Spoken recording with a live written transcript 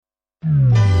DJ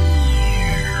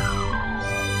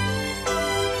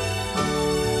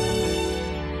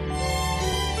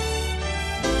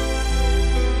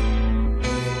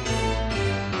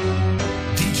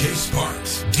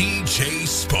Sparks, DJ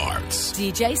Sparks,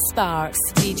 DJ Sparks,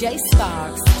 DJ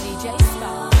Sparks, DJ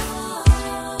Sparks.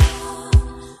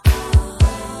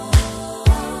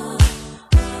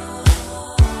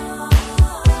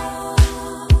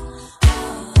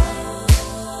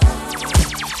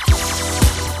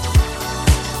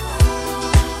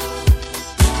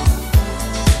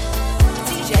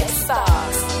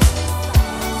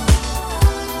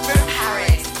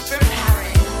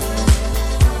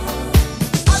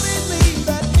 I believe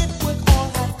that it would all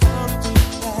have come to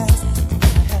pass.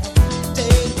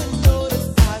 Taking notice,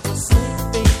 I was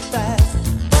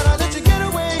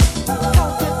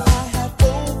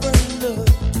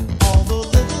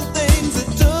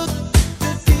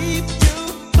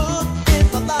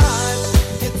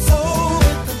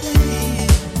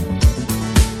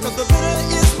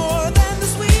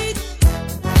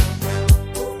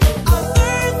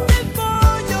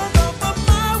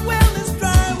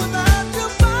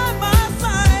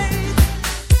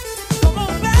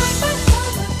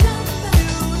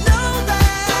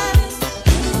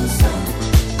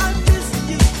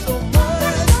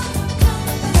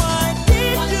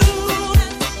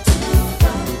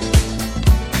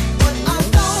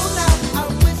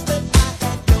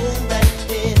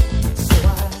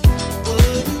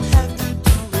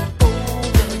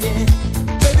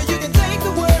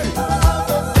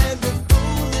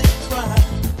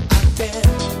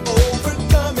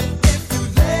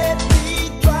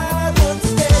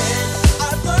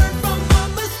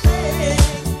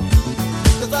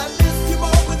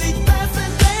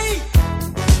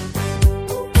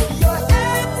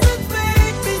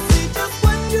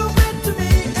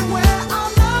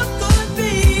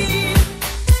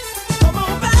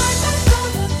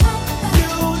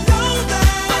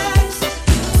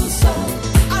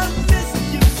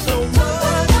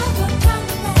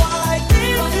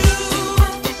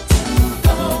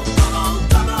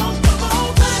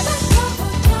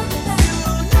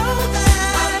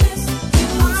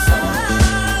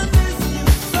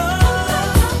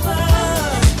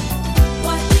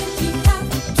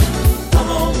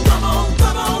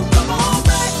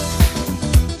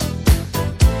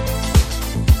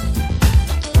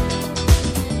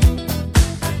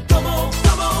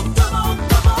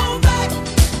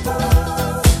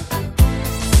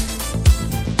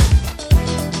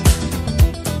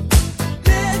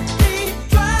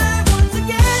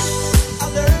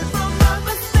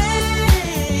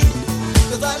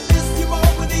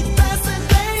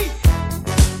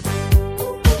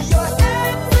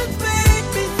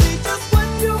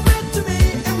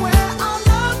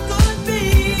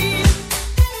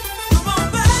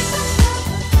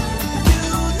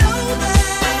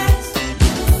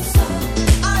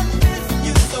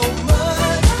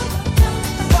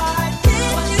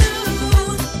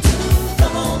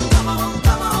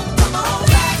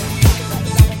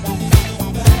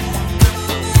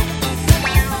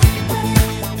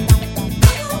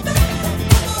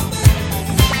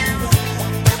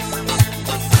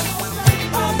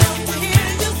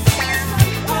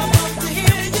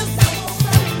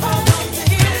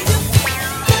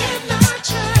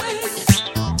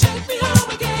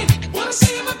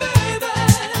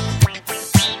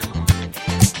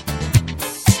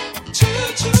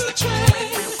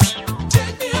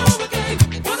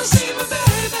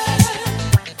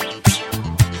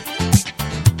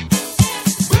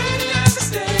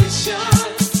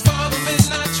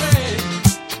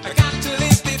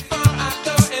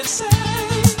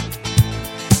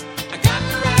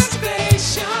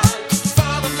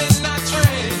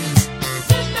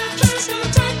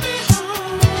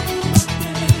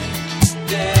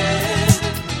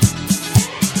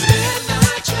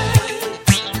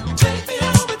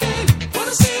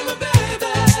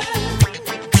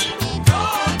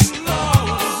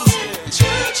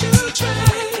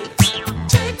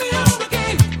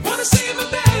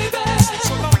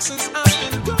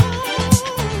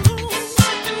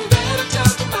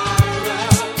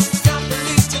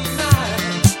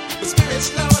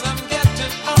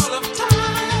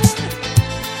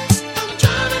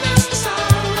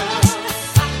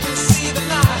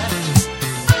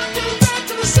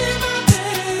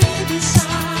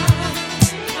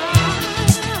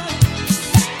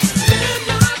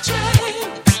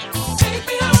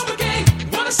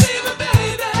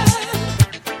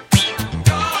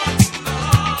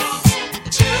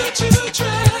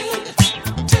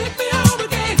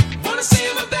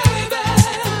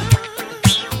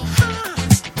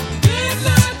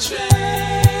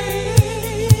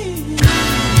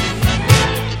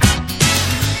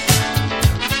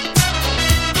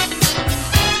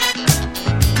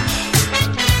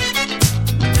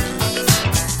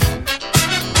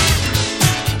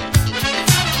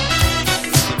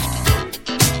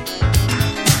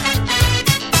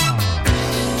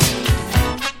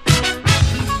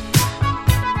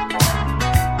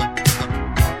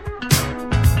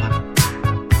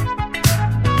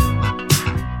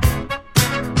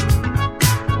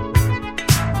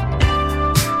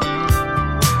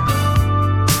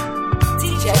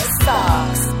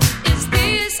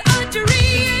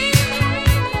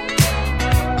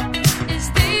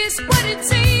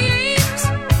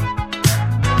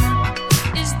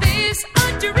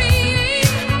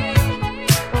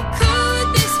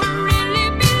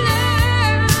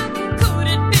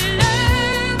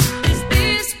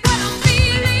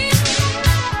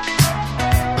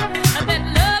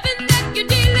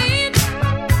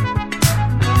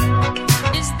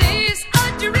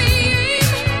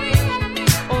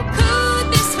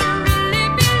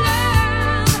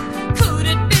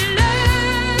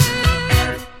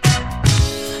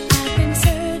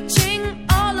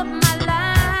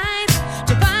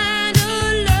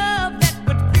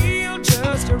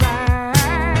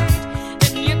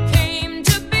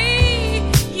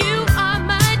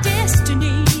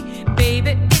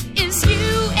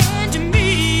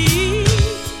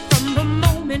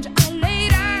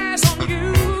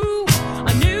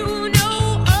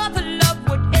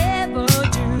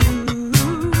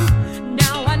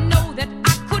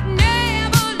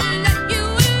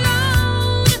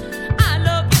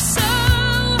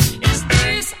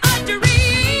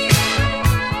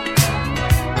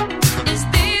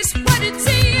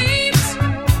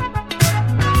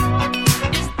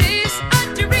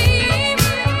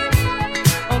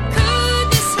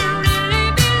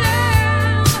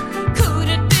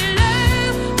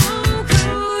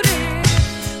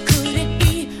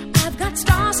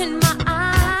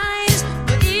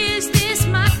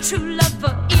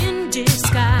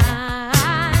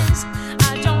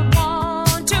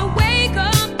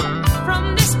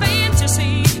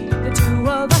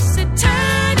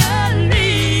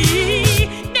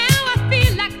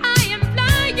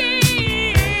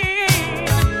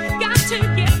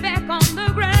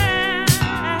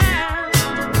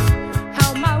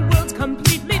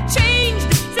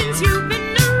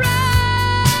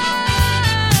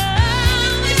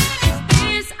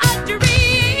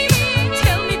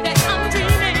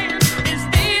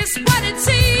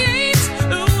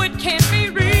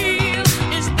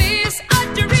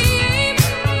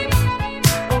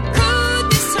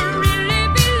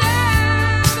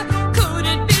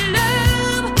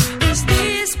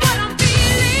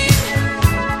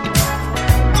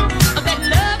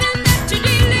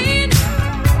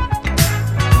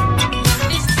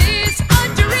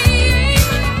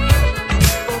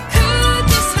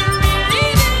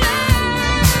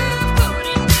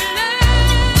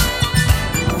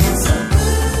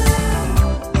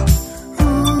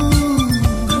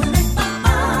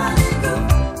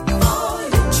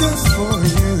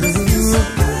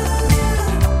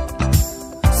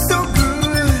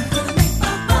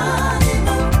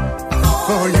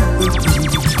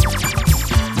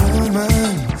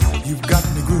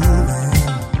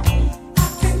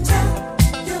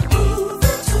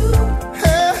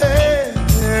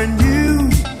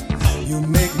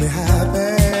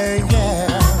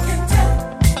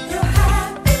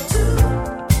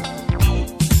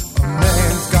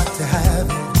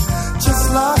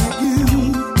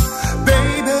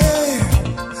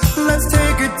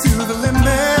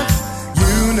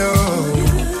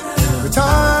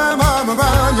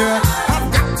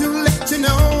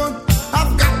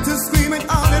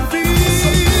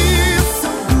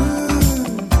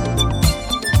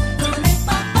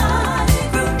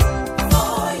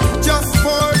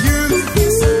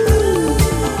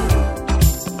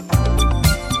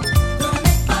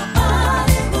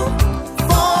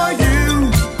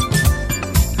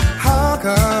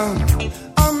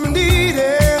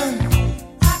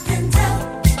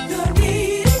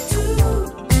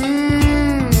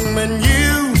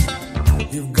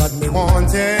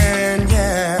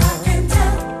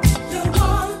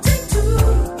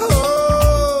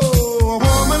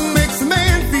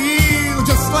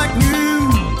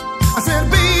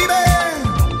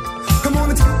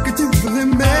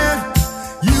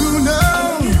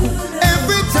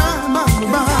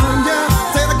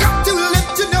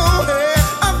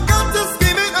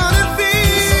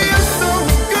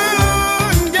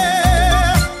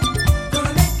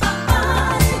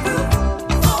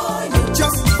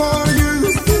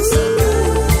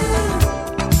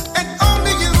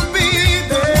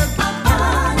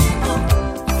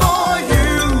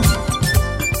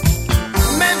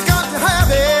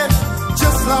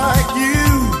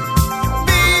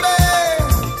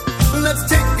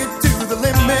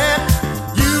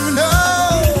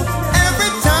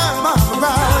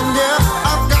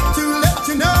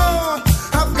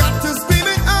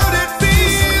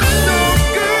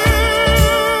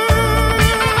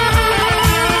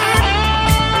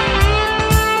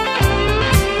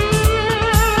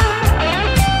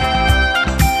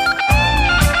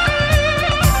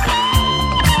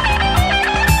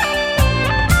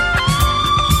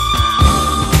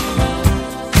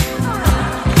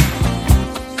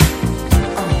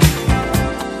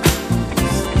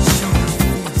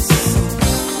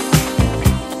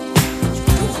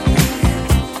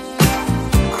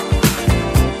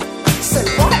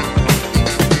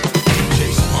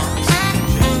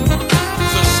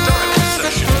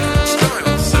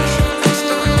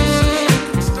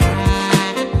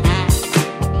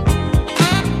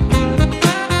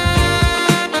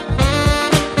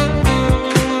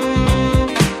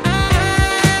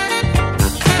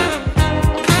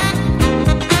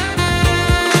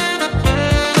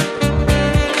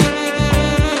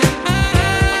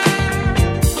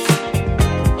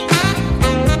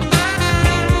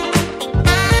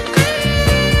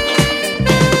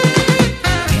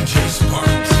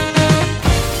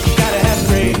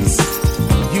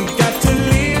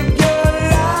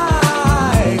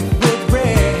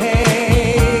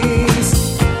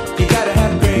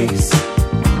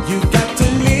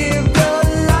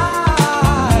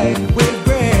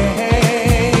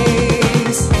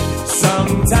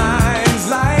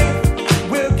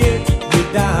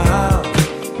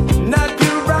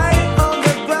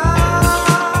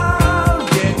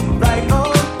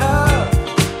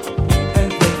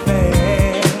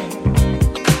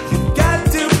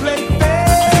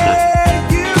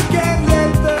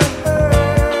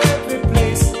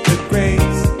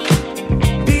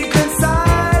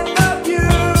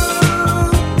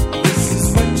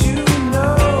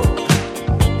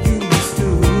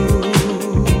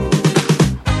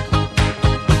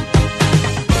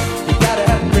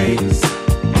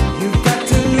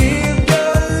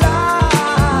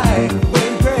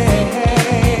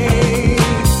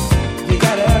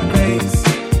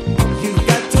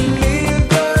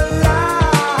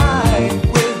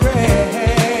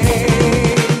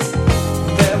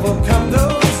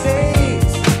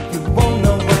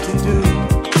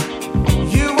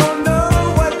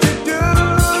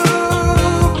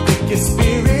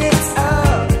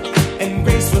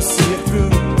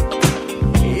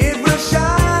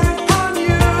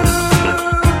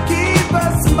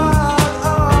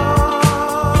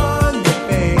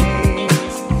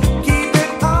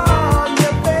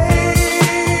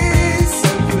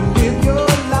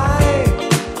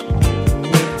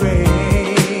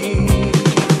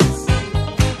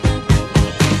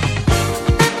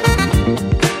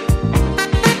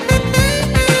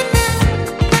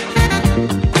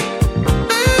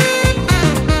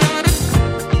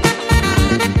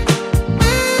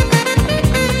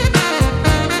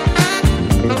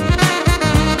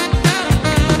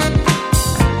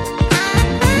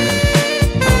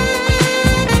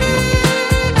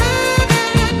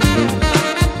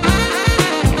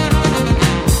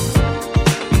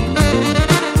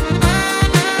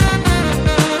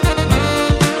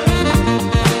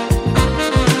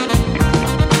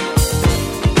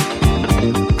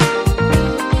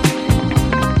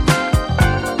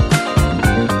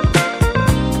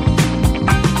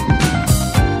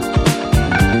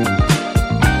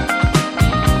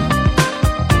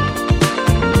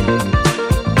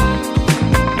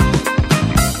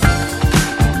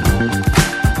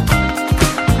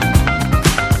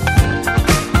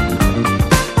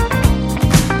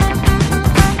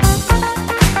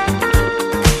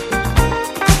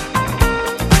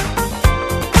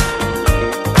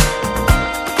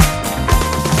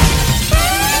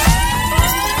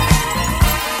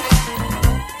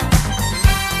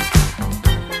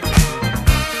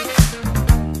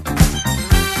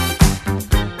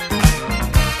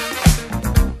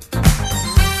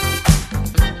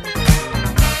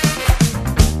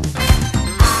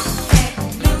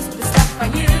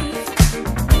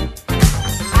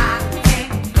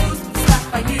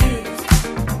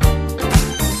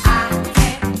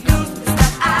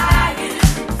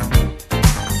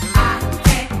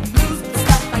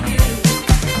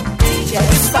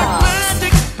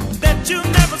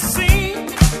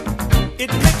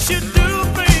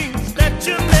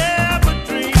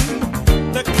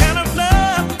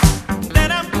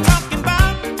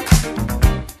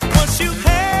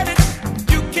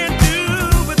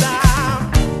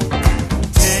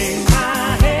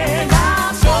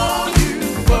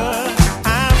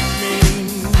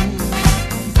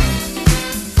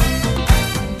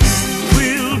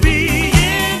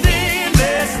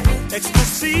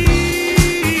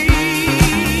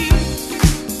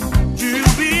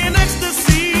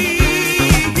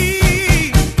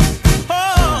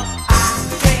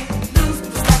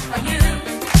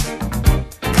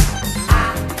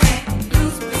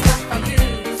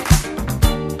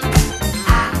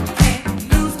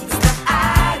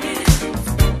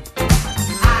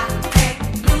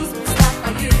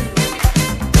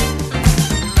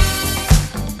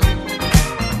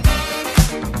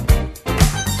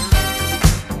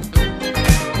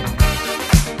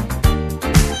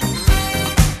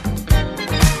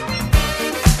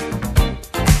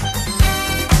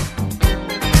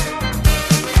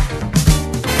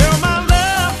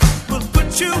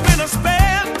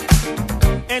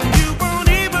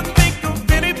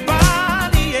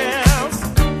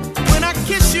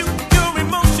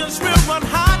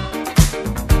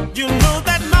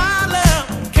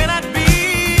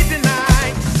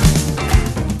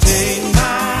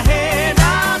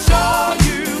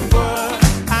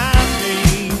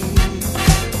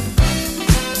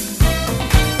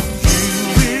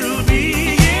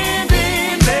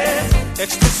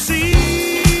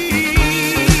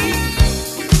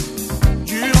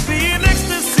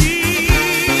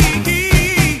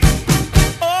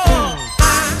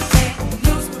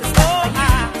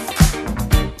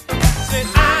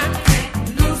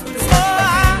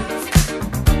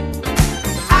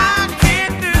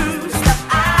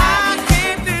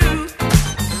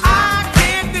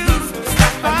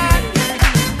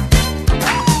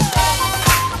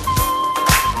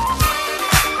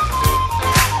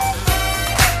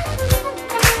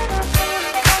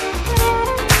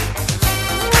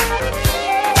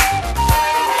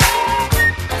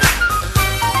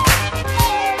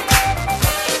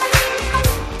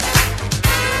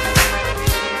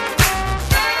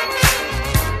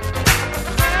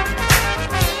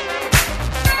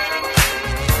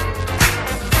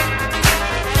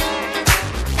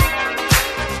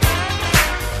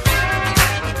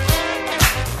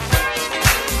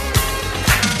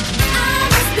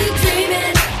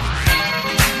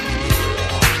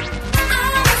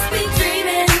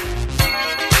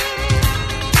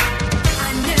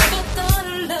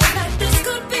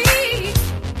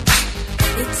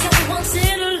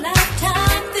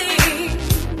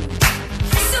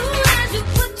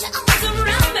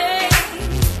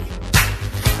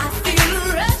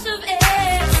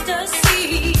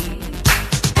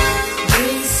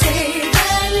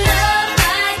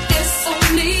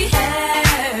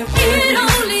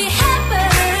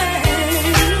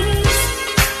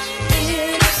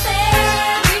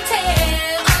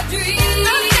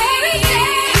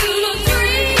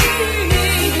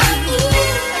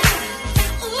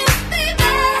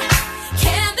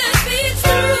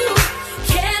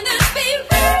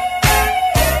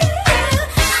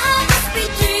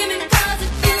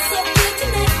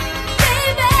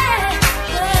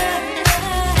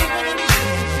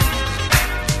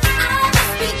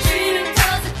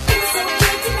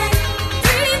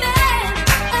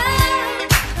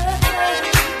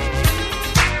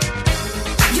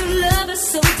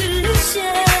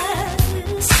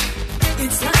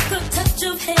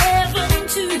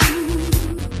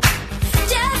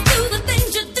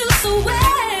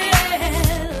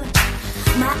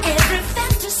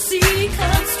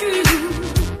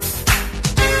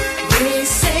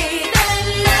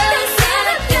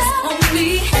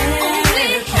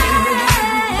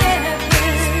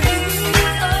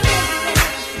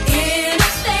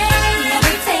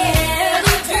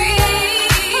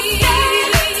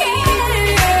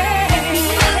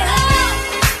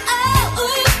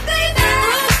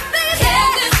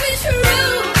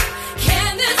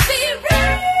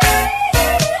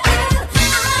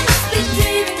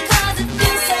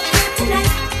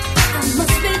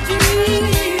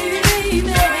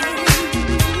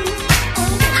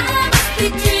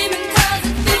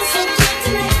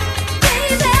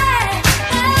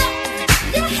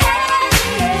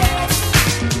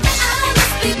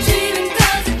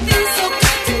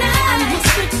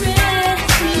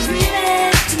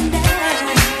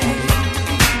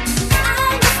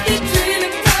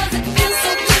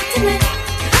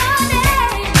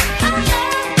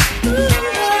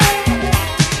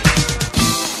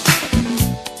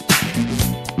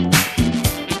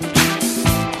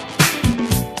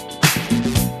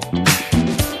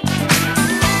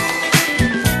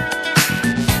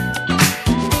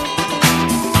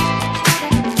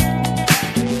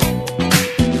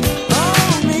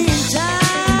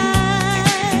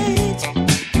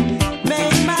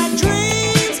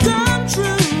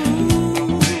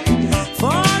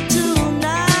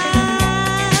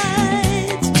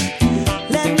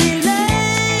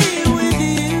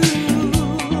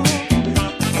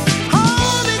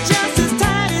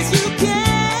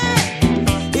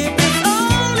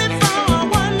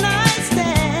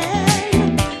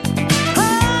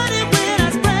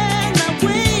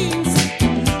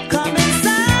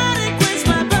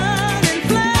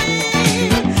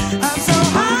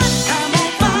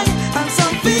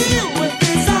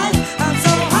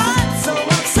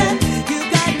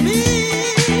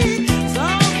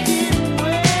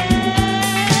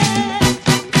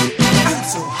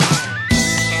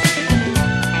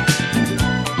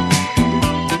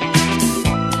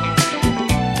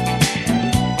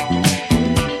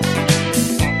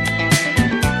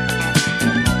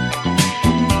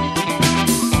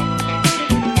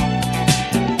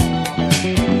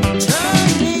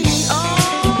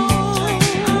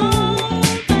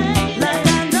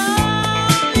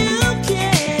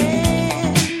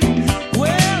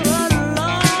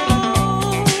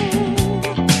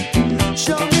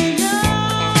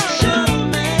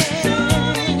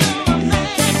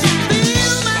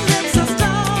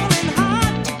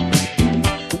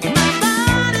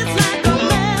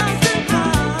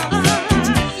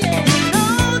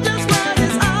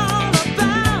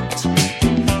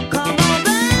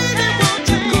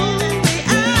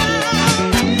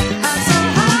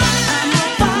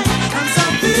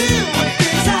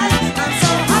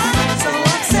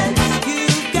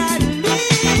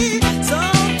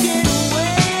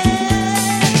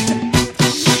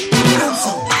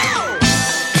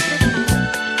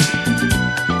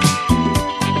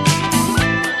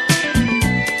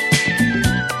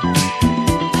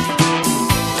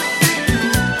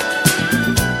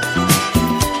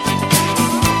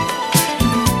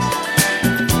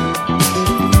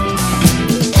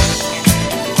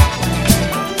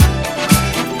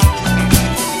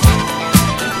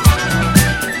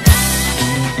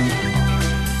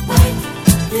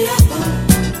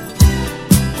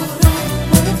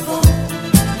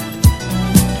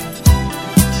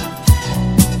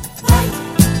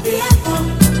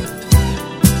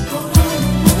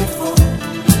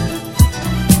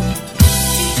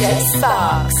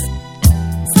Sparks.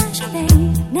 Saturday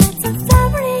nights are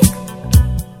fabric.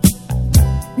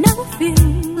 Now I feel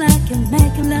I can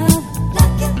make love,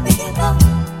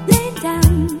 laying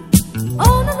down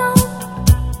all alone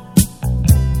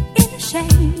in the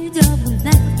shade of a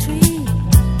leopard tree.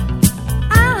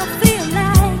 I feel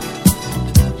like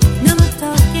no more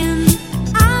talking.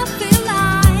 I feel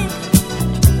like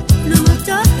no more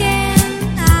talking.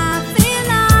 I feel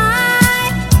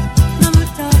like no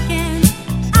more talking.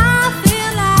 I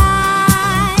feel like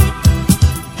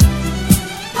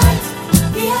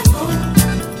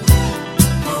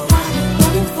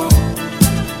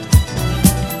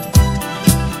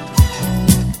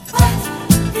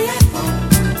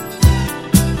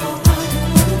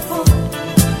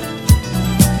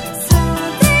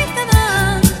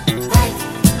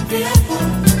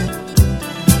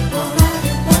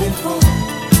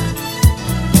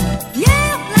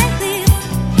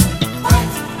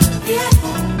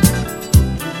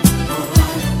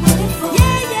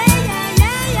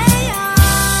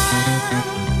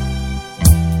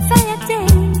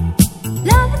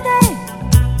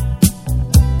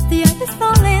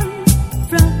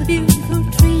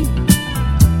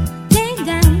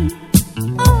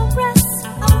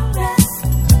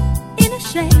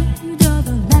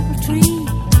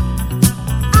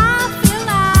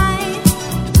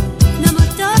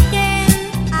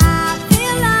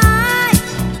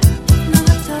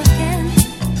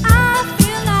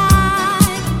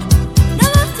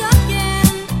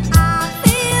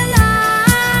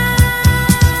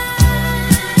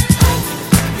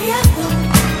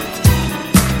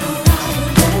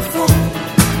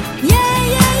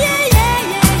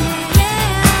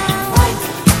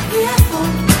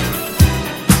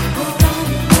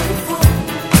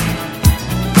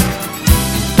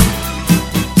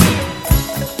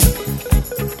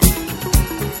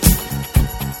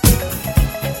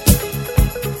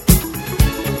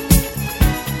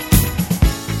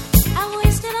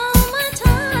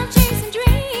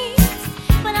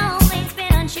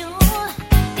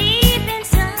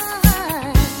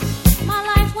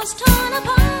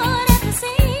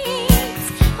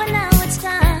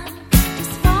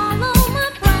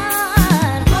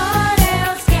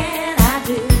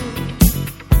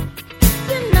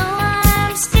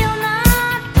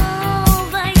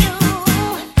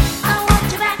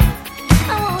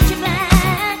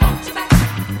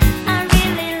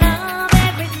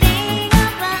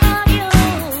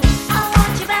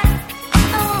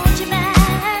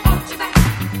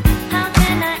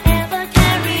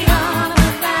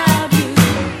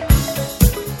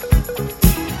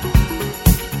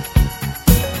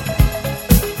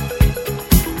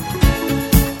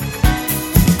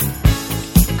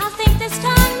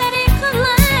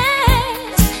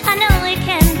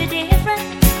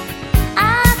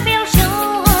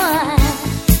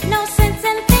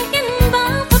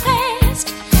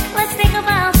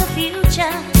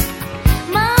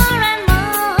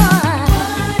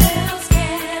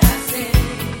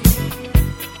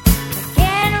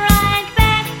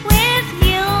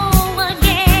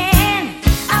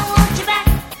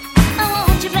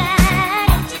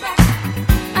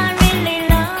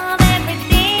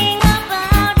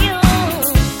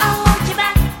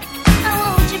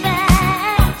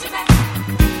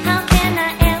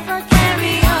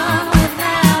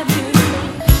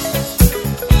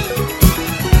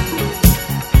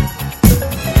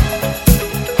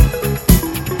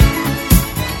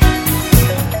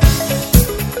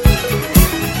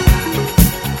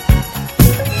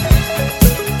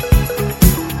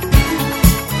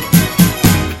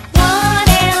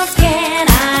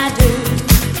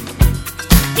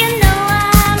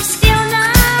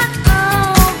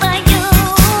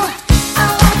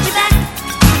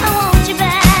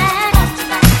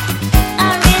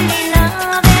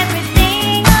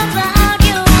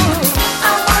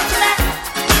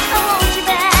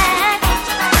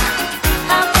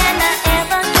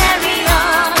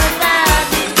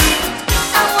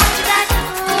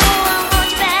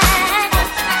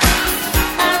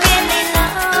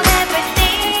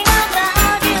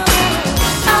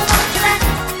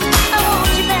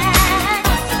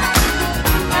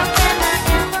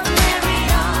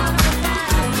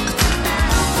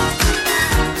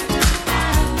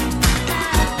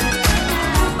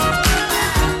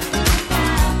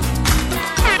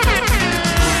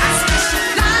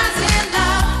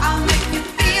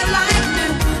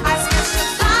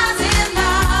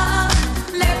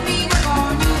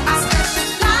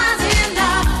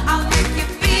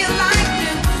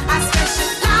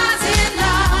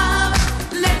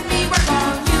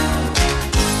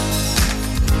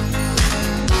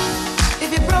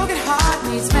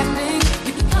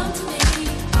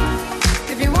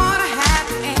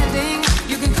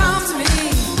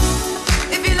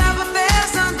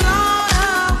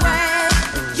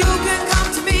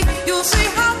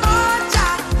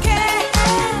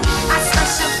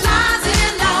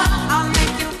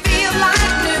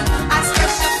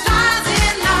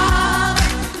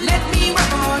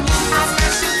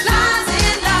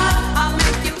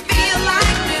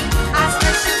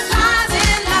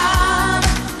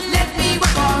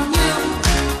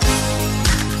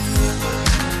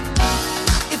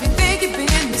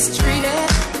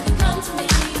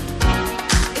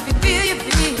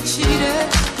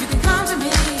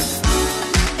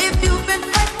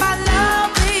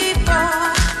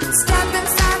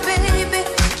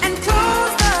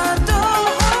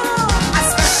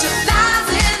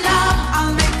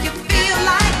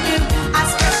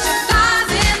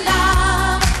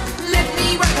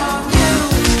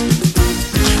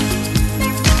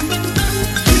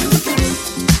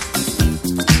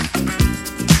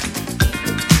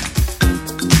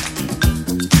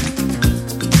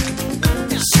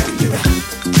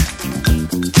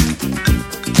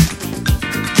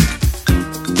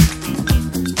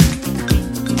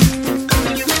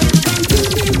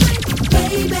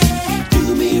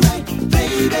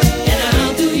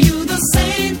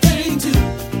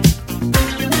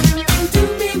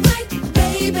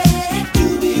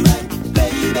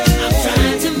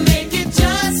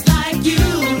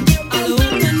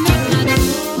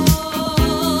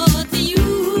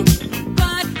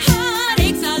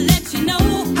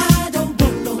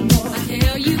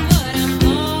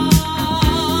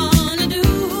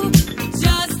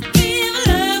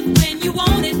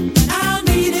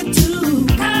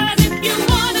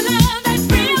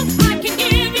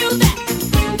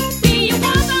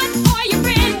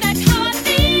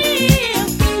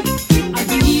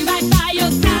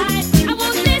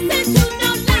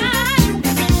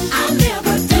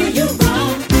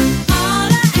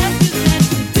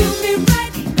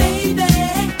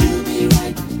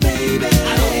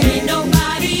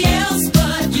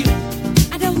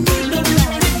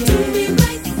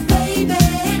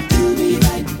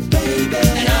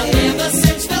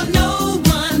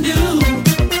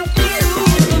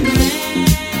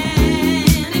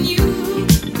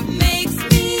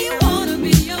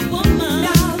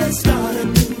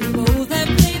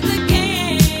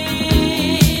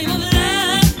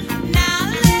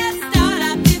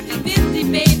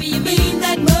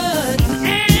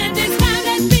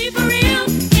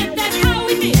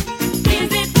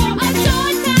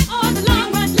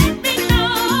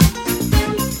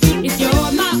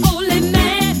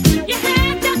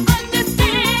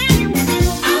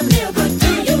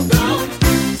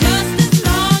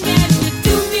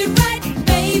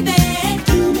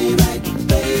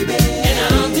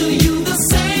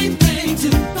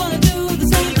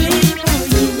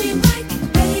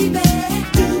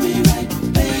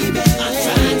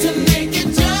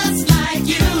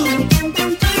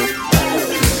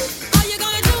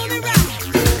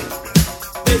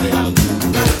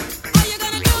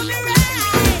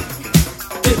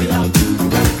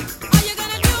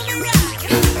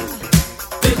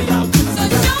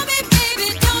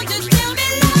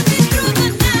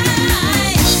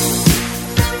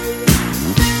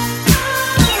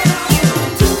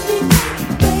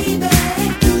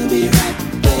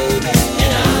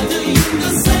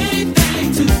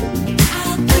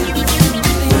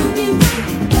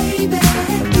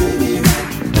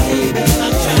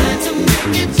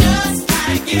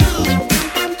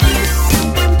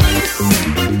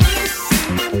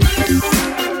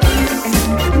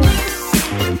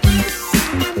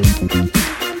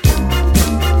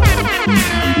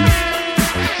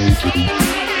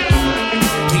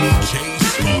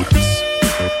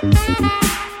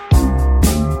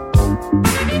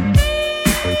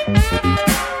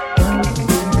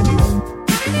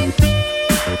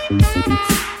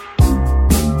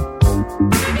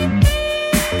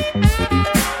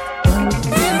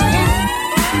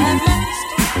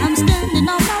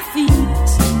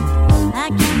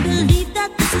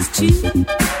I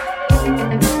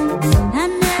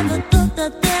never thought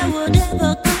that there would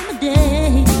ever come a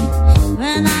day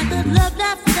when I could love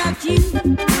life without you.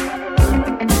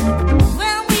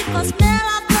 When we first met,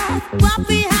 I thought what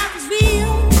we had was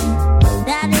real,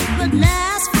 that it would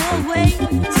last for always.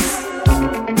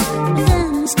 But then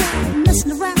you started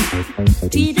messing around,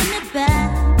 treating me bad.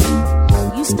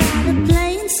 You started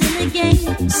playing silly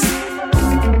games.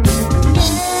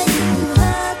 Yeah, you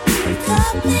hurt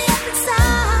me up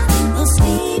inside. Those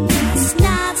sleepless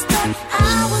nights thought I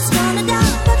was gonna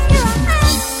die, but here I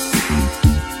am.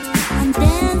 I'm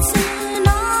dancing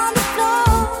on the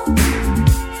floor.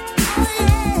 Oh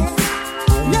yeah,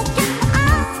 look in my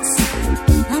eyes.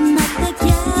 I'm not the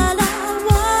girl I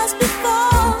was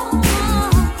before.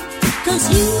 'Cause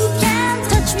you can't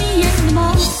touch me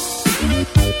anymore.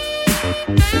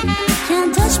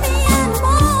 Can't touch me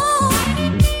anymore.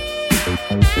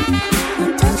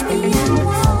 Can't touch me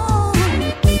anymore.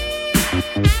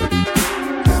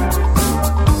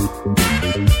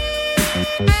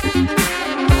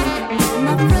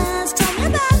 My friends told me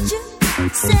about you,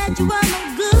 said you were no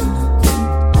good,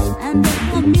 and they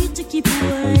want me to keep you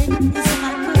away as if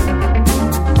I could.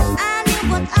 I knew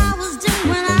what I was doing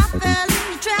when I fell in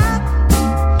the trap.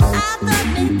 I thought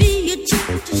maybe you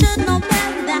should know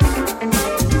better than that.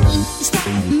 You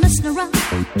started messing around,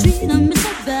 treating me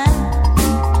so bad,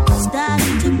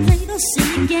 starting to play those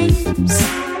silly games.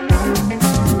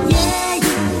 Yeah,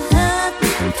 you hurt me,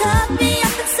 cut me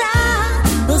up inside.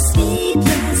 Those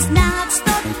sleepless nights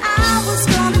thought I was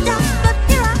gonna die, but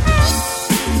here I am.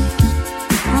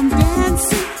 I'm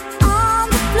dancing on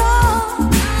the floor.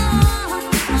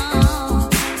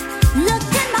 Look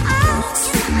in my eyes.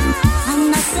 I'm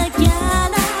not the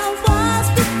girl I was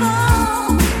before.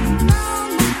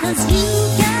 'Cause you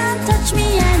can't touch me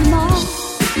anymore.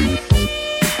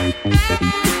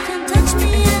 Can't touch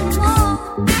me anymore.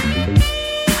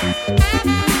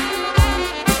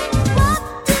 What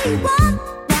do you want?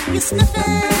 Why you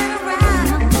sniffing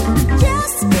around?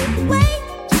 Just keep away,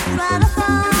 keep right up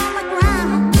on my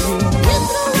ground. You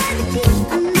threw away the key,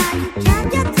 and now you can't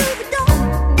get through the door.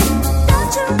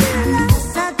 Don't you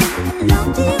realize I don't belong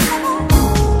to you no more?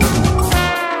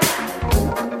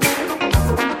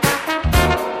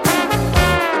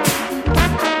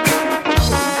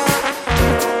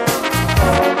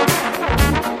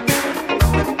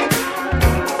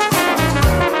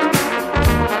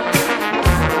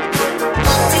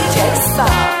 DJ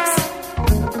Sparks.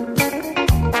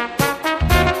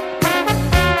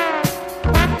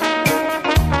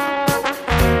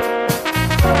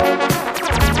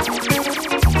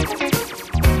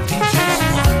 DJ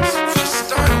Sparks, the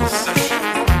style session.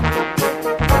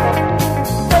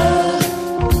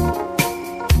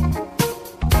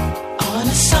 On a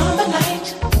summer night,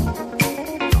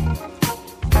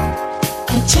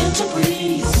 a gentle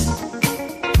breeze.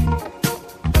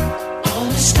 On a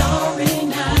starry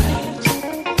night,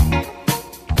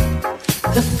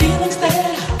 the feeling's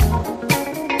there,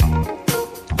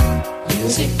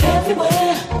 music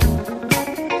everywhere.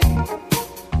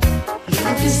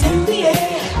 Love is in the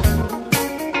air.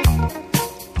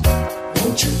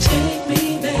 Won't you take me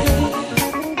there?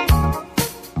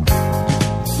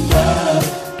 Love,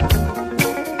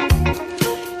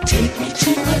 take me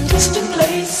to a distant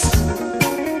place,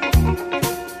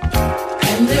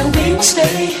 and there we will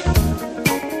stay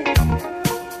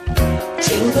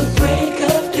till the break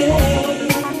of day.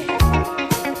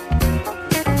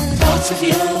 Thoughts of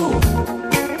you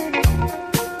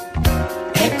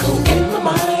echo in my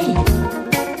mind,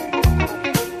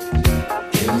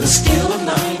 in the still of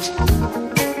night,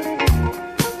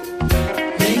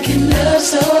 making love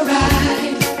so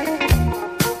right.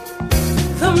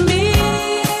 The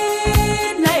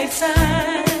midnight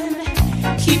sun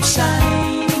keeps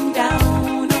shining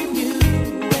down on you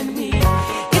and me.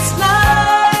 It's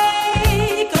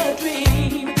like a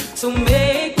dream, so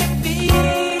make me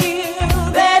feel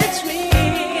that it's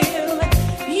real.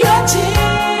 Your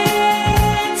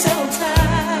gentle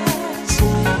touch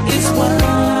is what I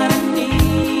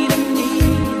need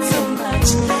so much.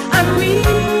 I'm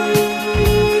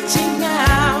reaching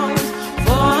out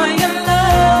for your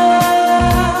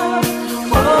love.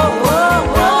 Oh,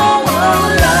 oh, oh, oh,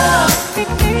 love.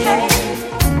 Hey,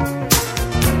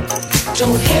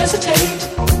 don't hesitate.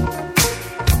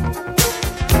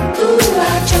 Ooh, I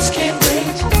just can't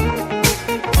wait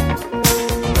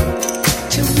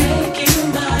to make you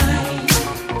mine.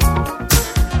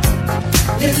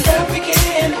 Let love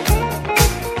begin.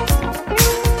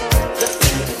 The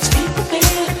feelings deep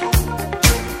within.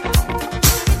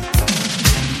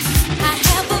 I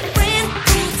have a friend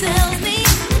who tells me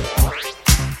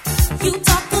you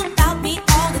talk about me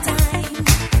all the time.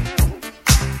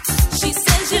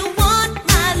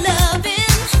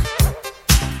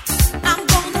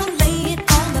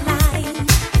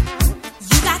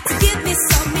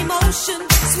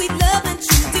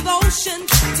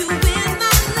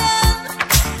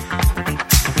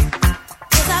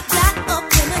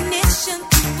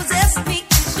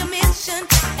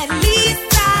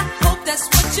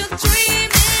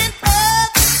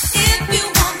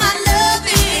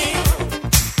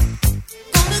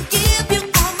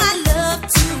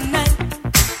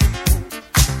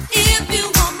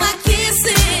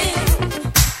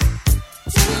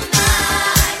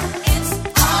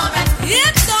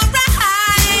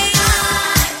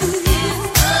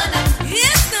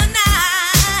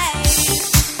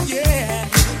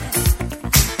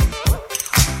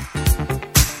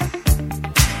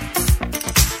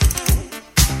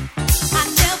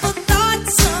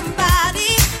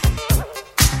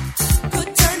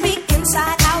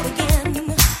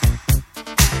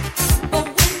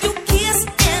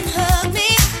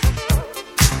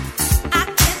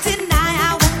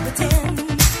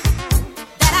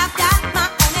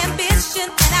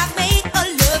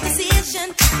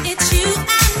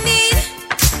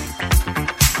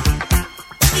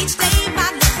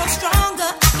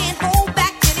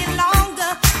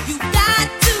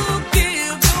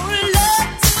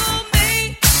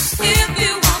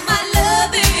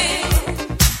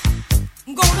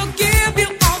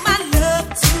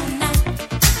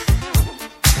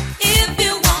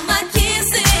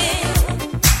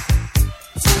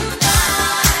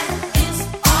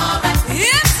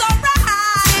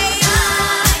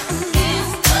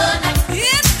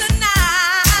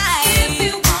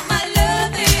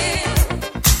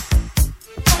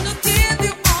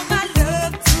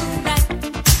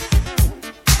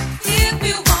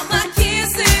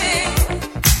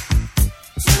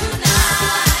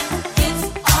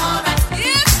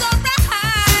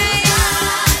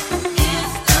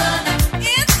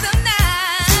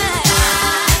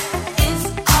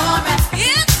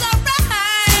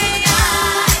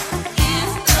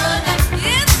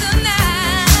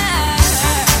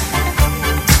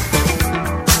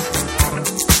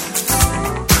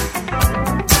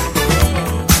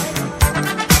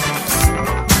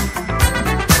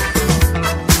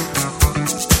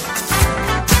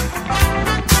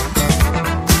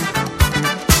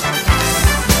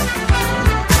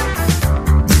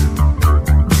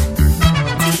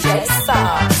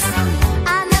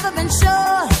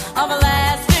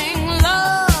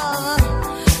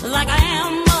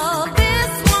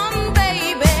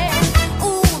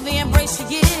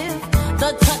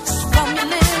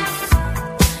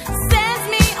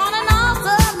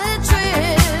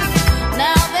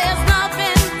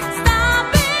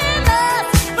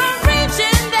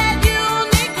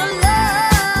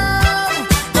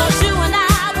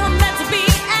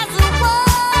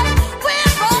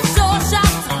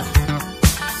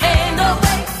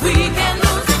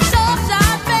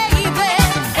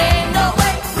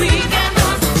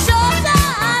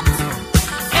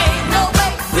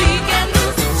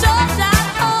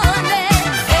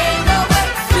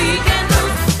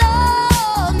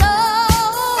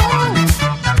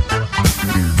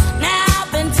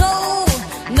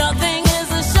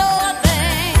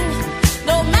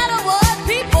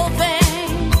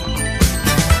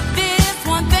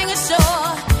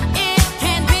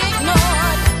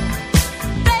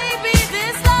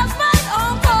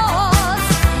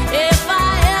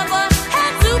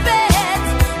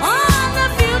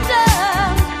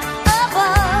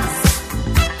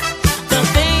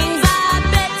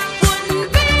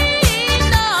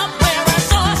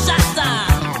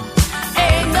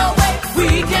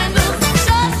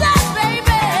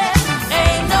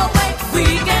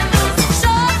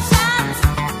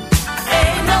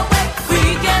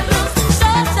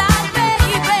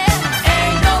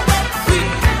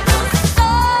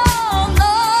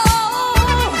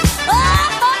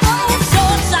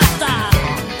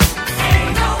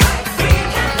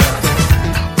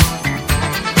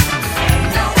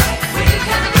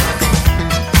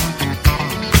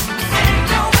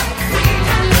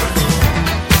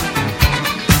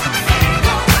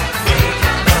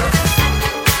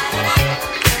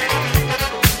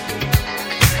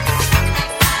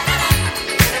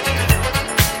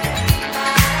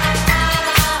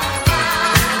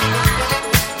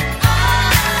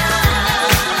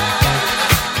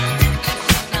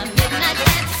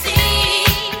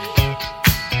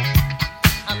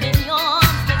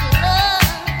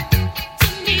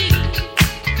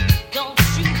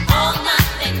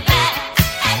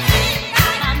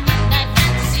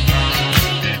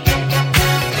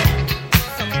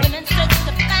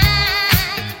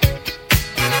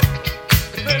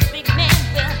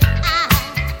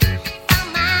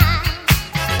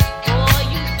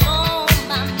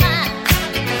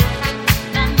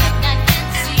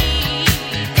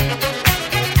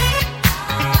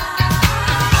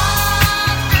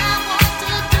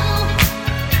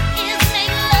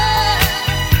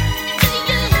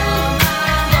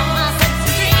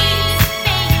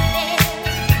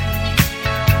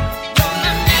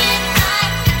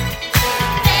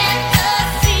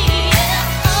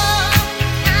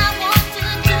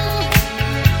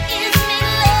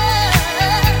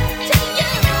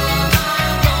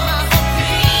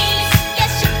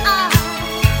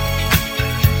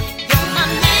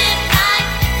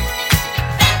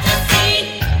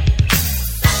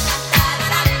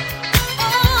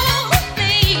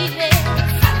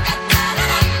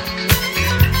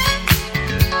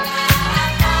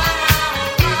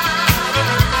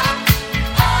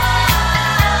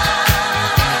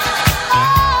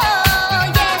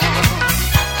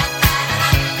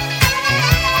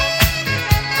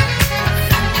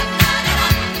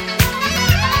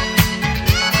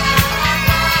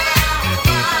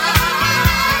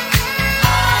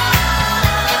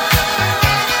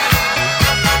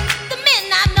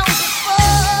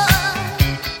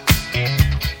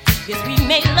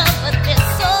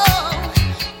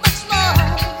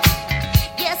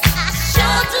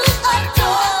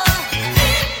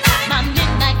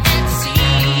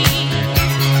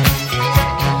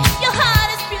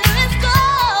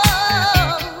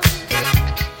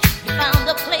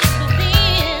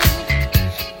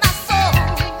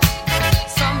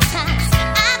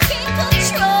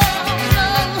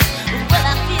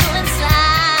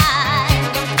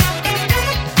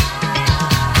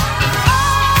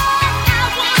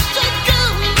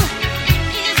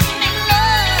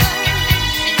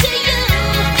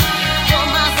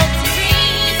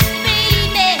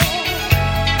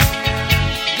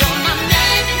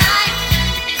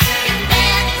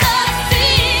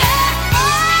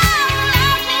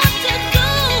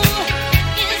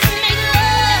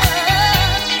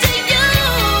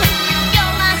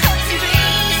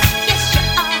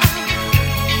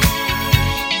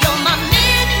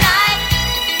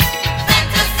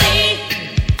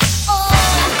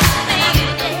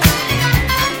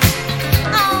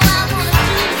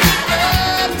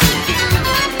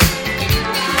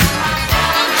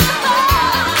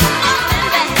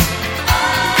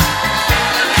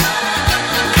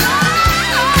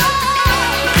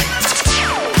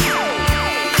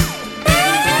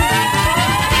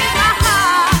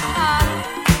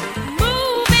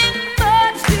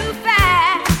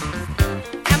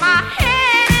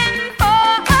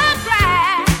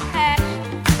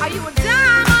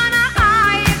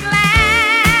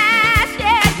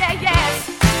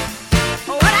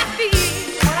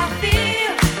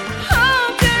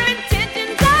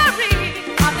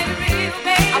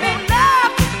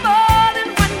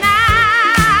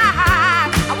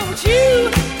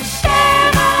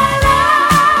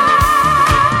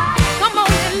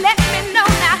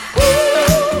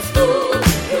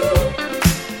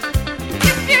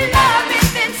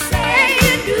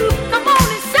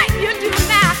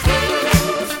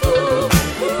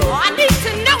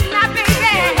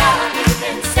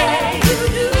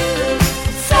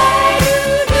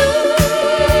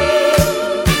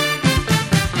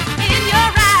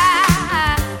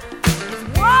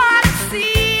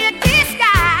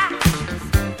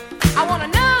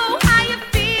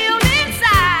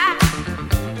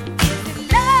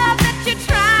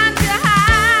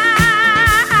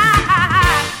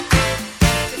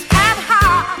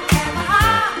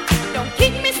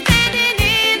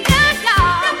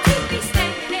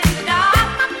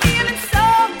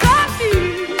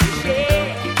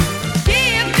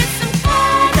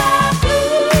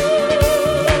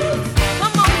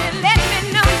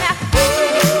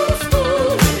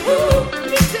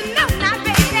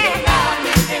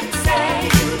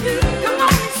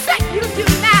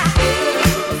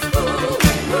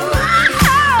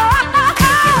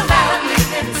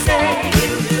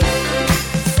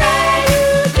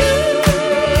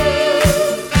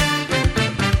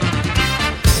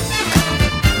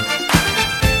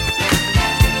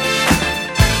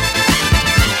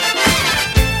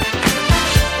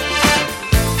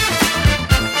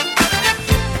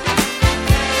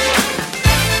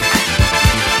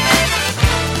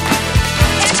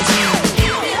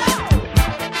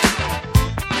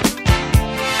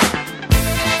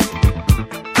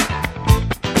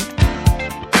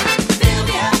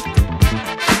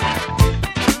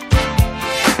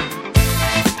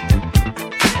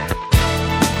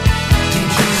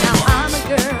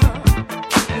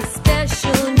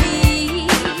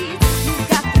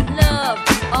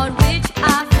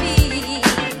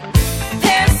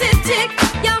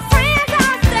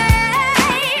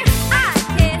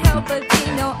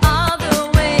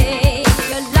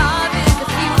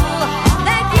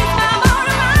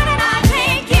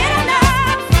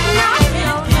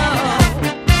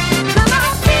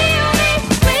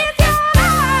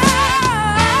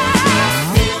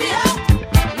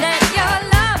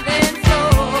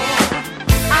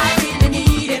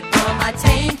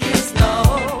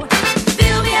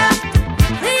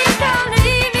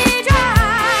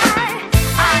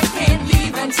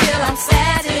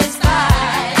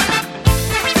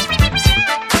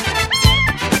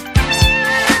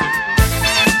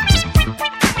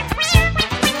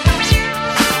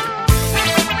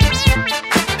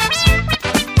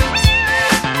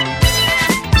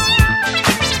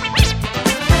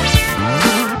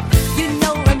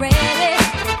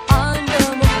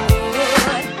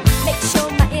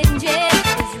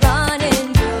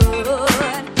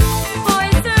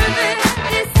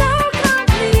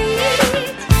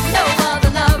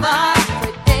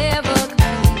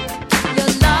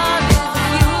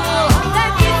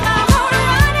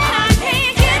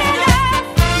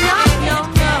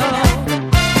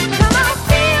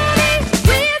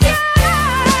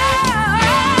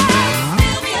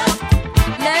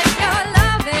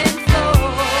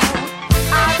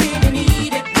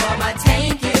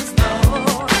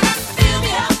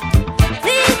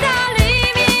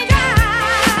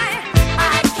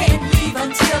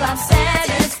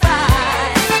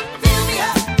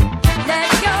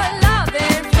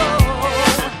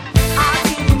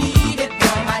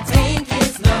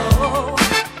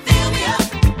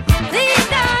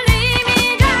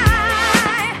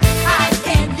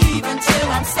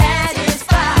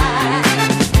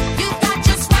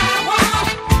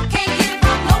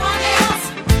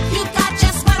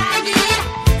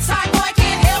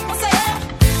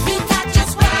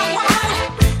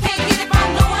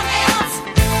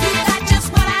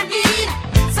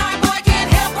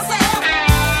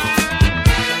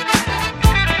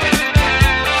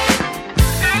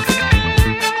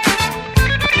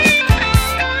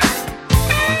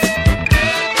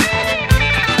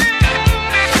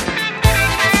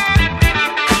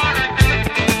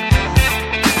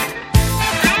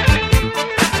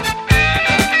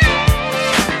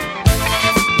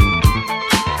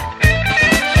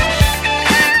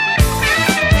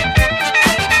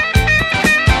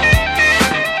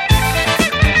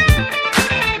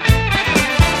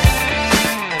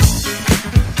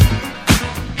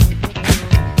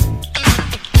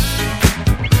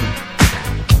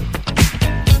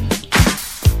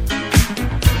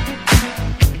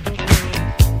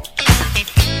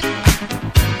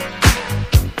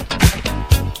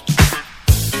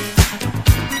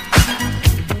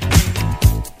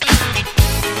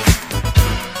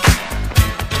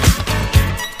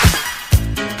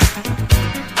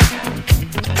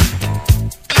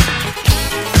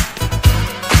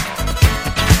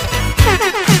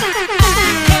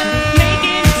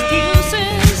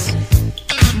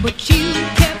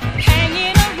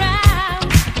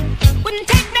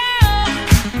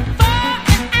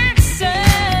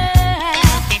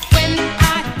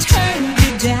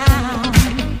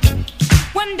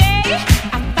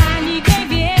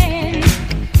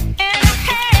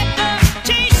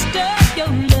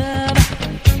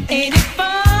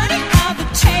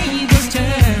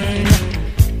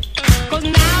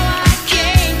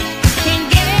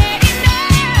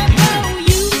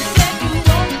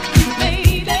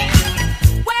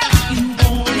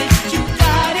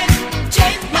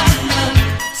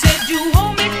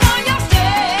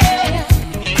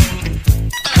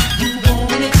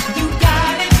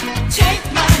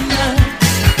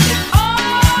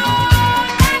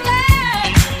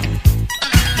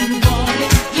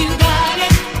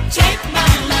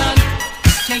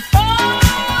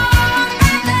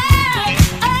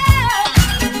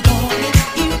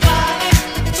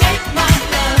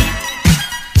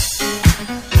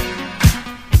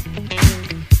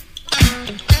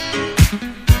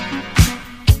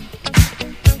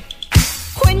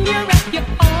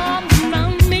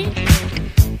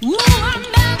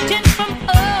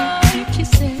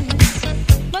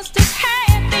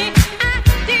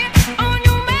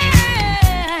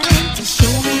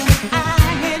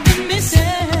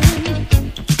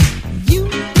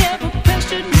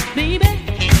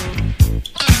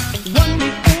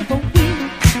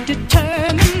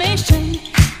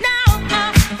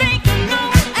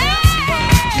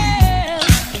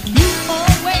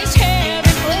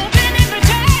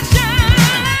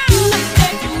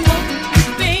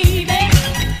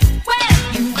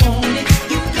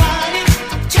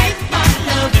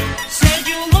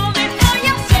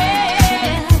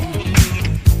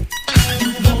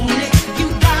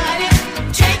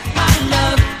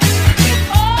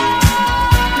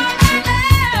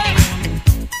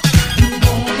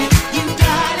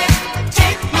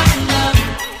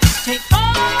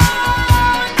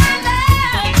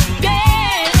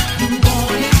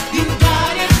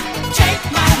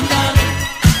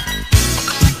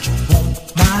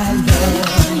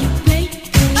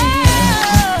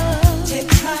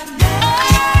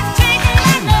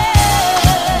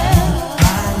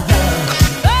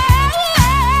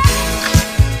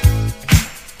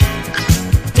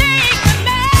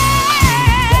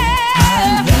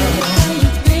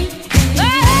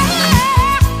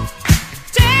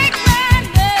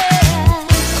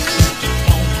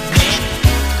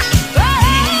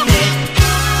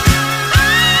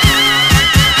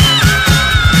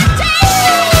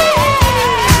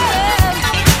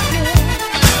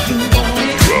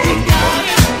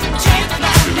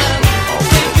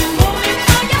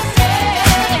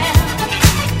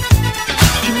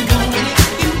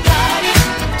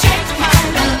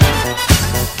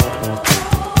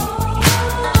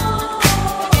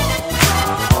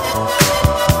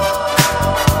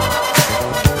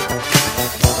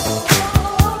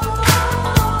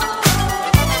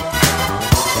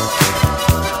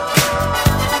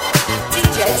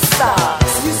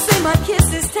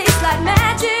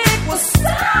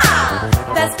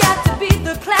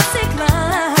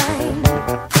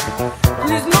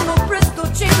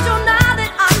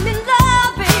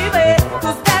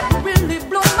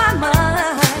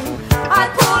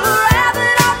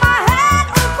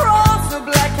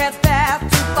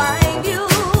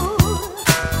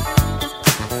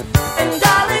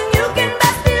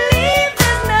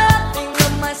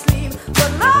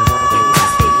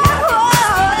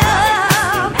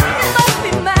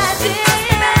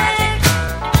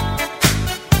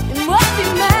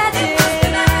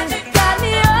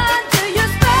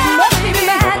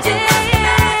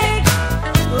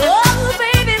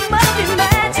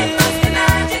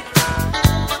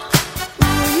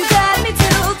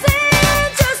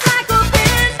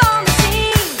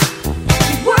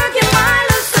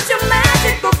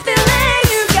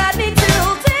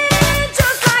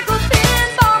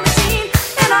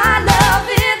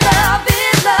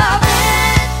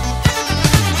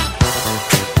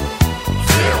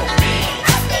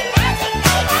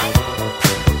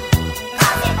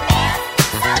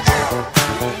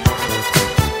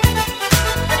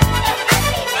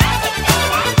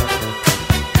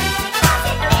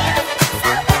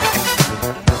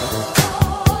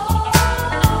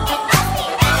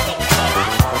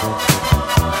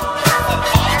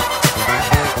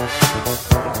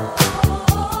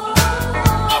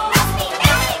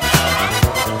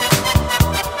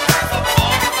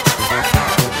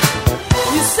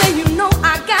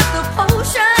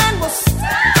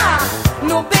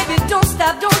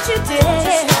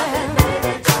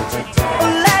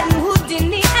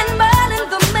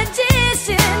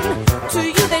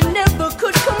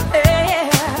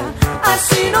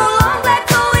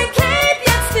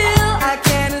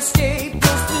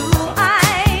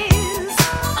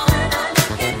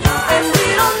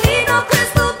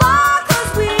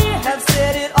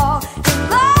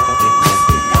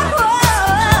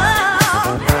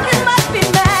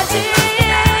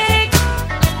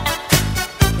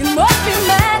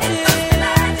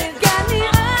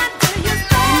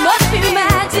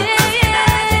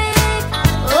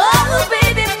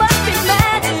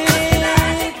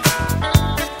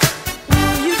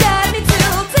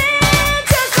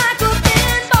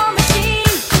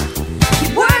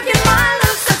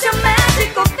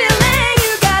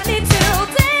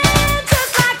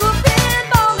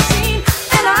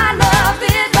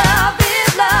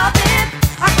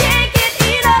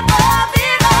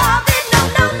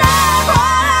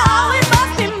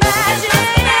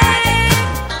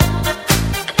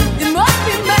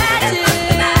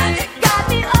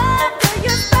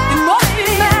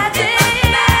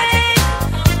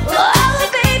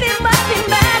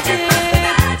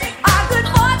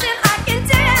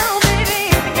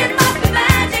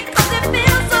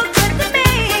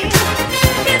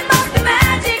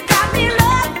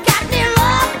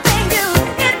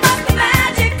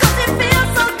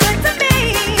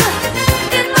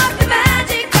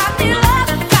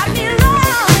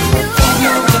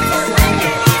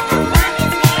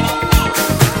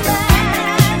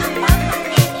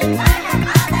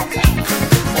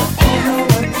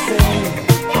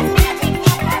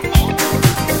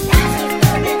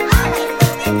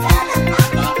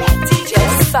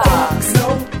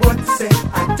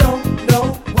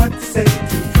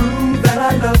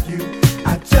 love you.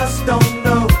 I just don't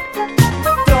know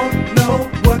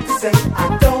what to say.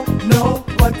 I don't know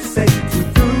what to say to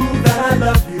prove that I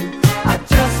love you. I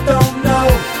just don't know.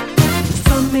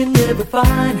 Some may never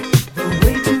find the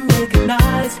way to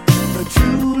recognize the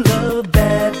true love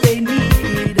that they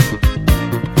need.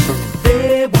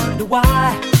 They wonder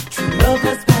why true love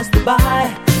has passed them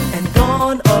by and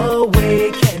gone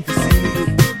away, can't you see?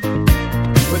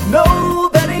 But no,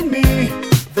 that ain't me.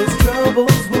 Those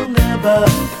troubles will never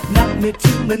knock me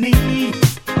to my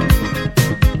knees.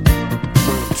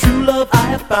 True love I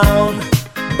have found,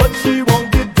 but she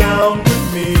won't get down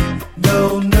with me.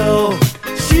 No, no,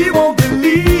 she won't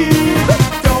believe.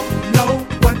 Don't know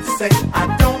what to say. I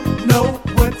don't know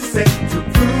what to say to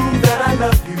prove that I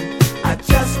love you. I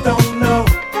just don't know.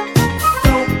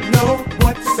 Don't know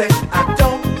what to say. I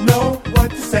don't know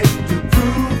what to say to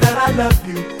prove that I love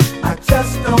you. I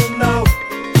just don't know.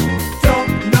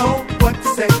 Don't know what to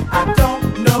say. I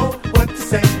don't know what to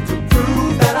say to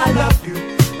prove that I love you.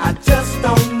 I just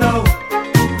don't know.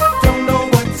 Don't know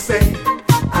what to say.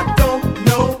 I don't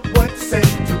know what to say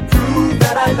to prove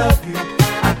that I love you.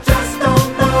 I just don't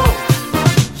know.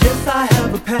 Yes, I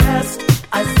have a past.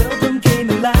 I seldom came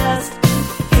in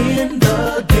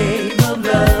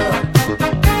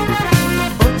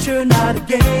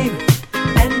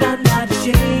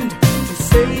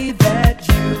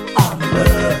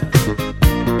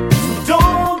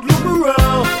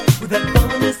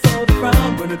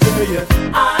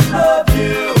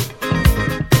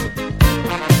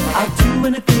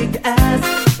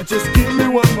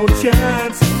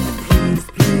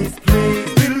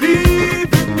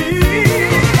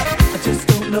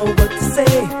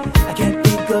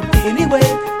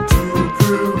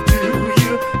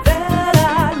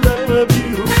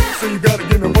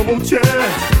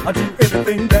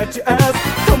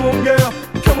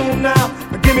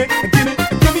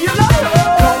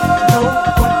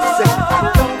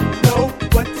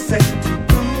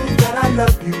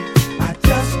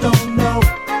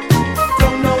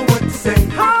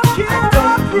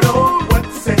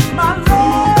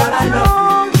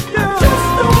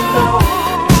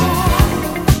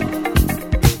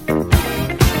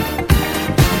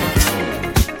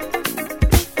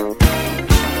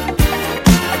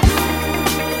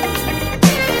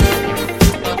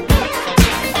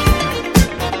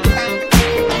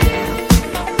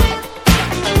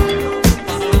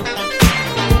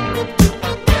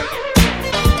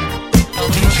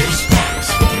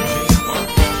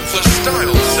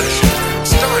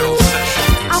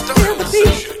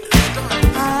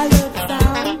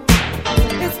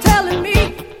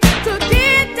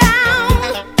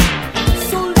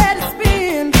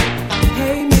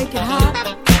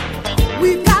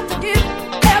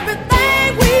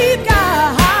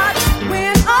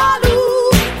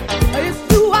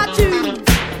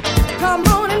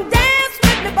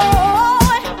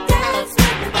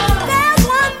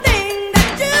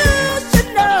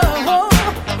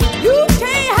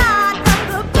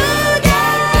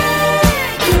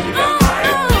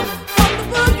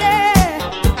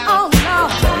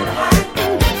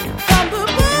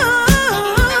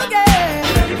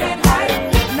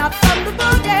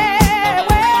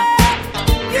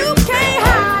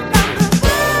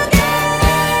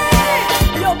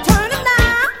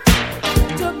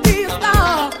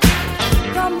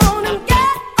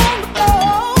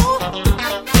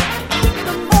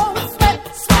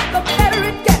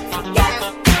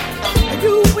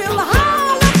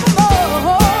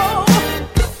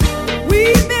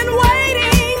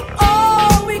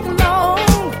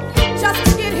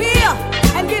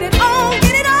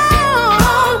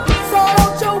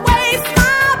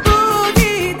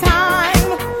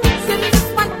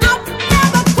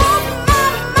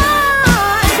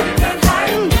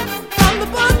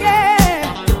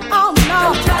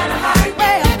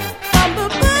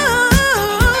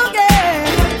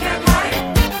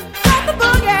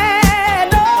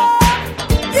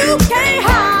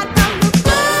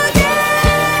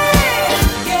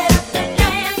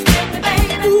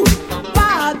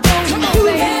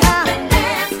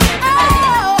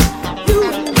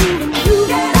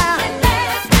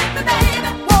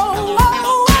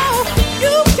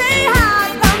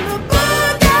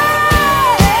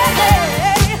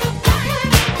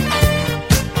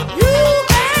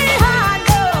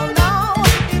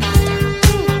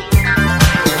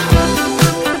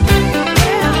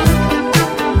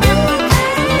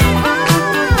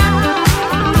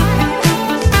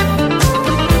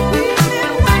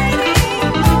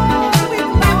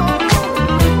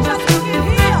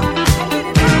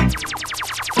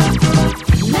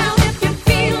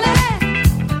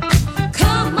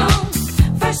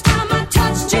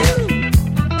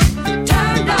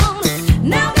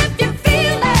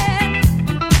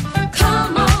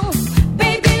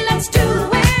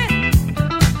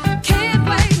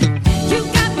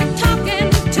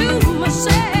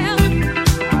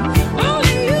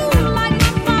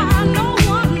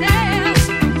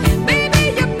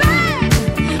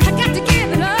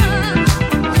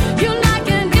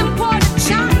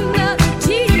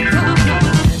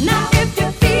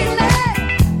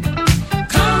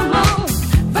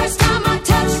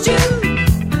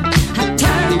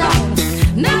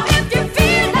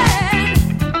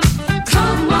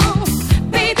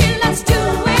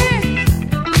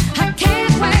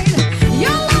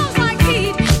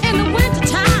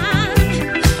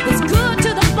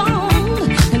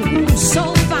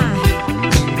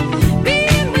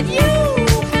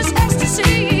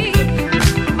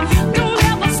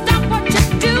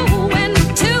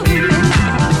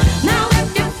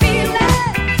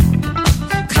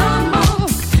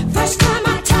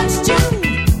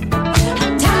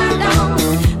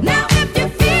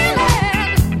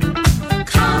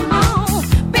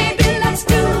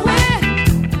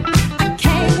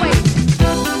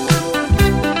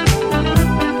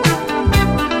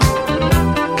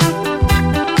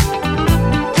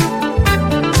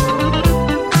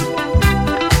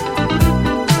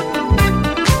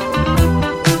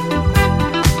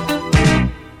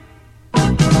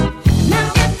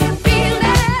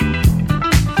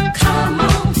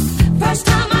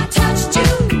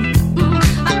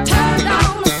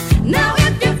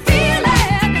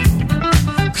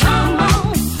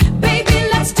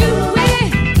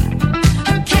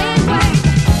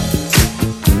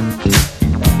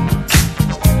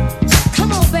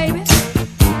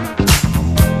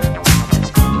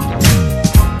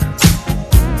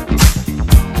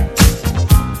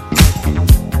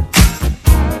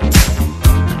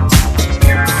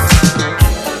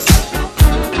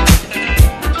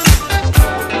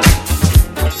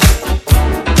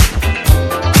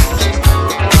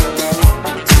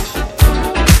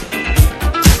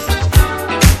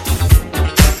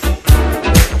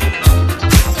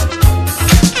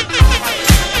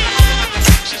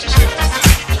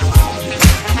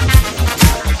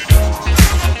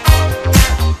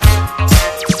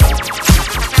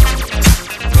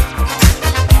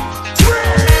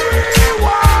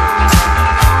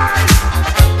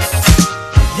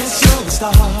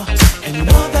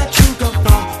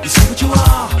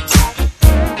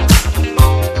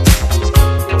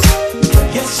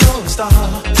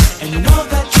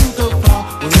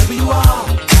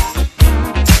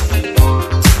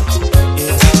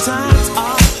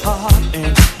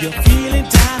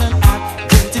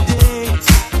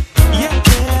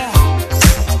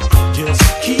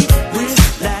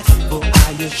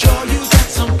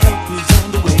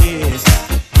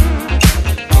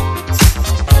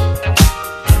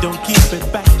flip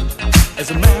it back.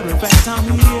 As a matter of fact, I'm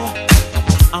here.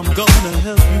 I'm gonna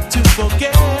help you to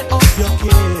forget all your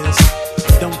cares.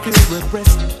 Don't feel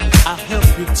repressed, I'll help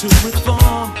you to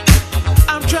reform.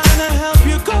 I'm trying to help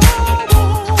you go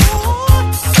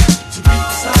on. To be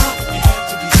the star, you have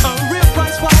to be a real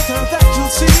price fighter that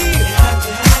you'll see. You have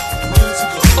to have the will to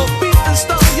go. Or beat the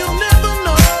star, you'll never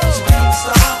know. To be the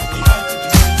star, you have to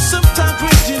be sometimes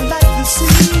raging like the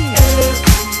sea.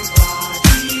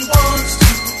 Everybody wants to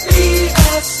be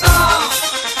a star.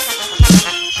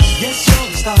 Yes, you're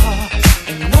a star,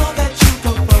 and you know that you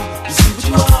go far. You see what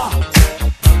you are.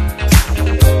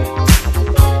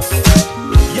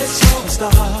 Yes, you're a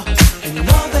star, and you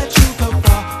know that you go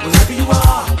far wherever you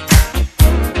are.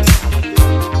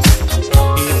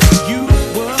 If you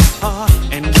work hard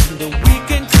and when the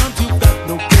weekend comes, you've got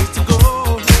no place to go.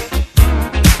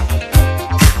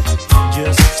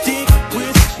 Just stick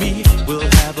with me. We'll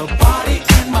have a party,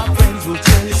 and my friends will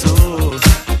tell you so.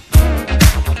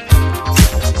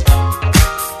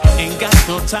 Ain't got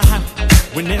no time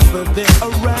whenever they're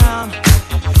around.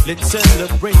 Let's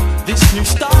celebrate this new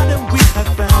start that we have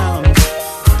found.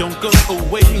 Don't go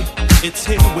away, it's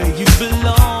here where you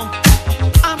belong.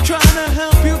 I'm trying to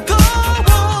help you go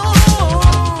on.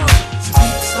 To be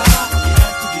a star, you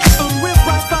have to be a real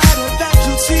bright fighter that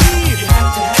you'll see. You have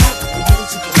to have the will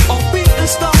to go. Or beat the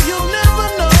star, you'll never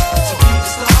know. To be a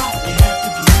star, you have to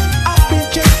be. I've been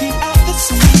checking out the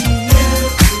scene.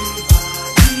 Everybody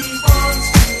wants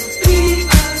to be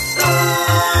a star.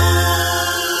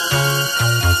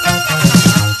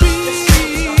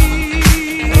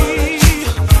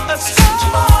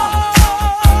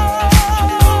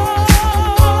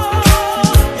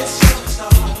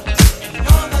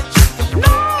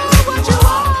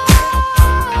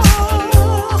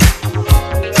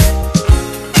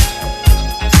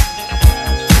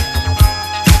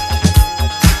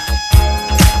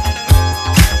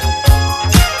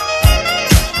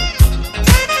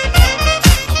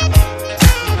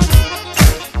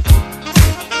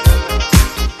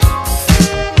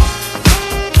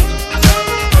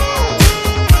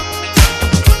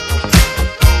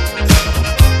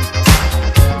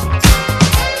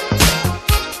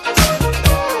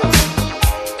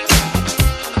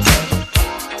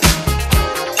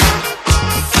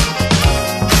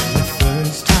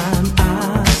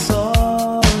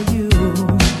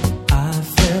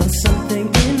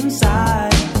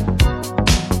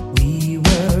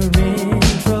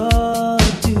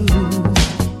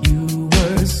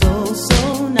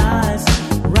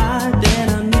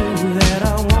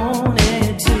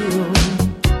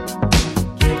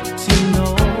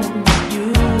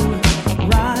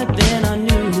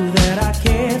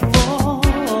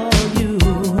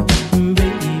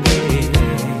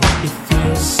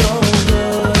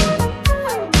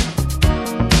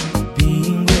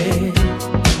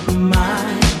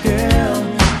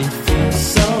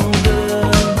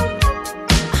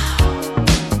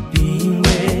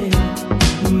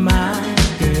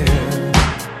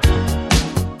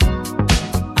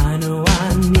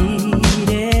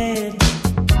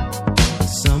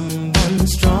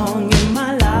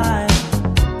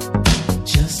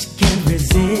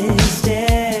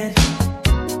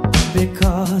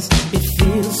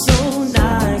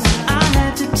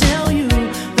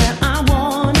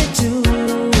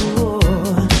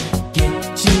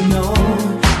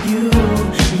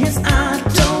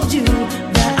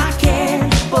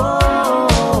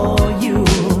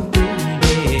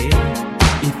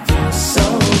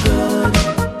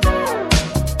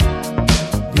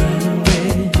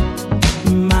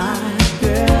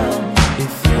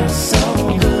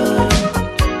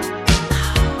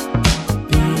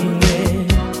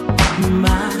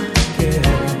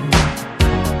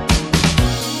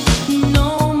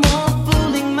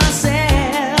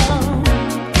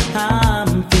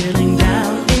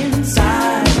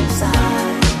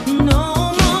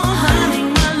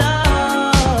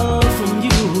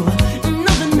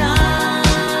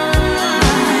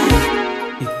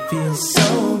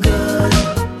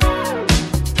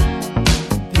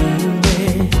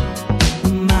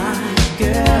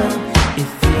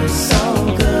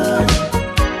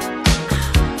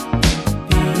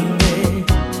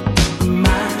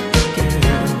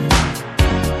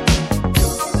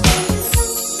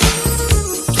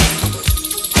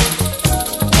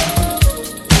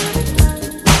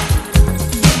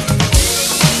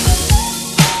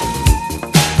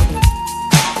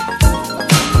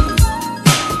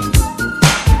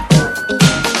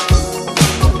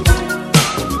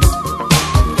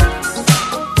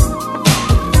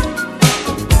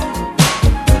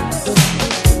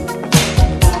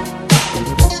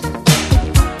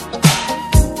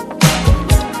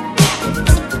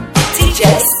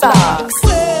 DJ Sparks.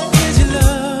 Where is your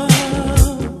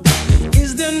love?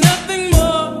 Is there nothing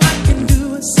more I can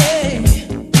do or say?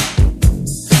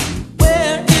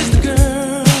 Where is the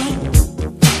girl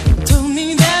who told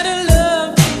me that her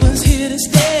love was here to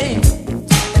stay?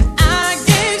 And I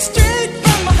gave straight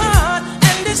from my heart,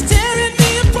 and it's tearing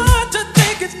me apart to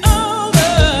think it's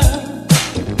over.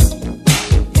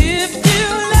 If you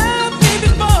loved me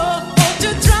before, won't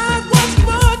you try once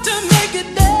more to make it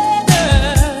better?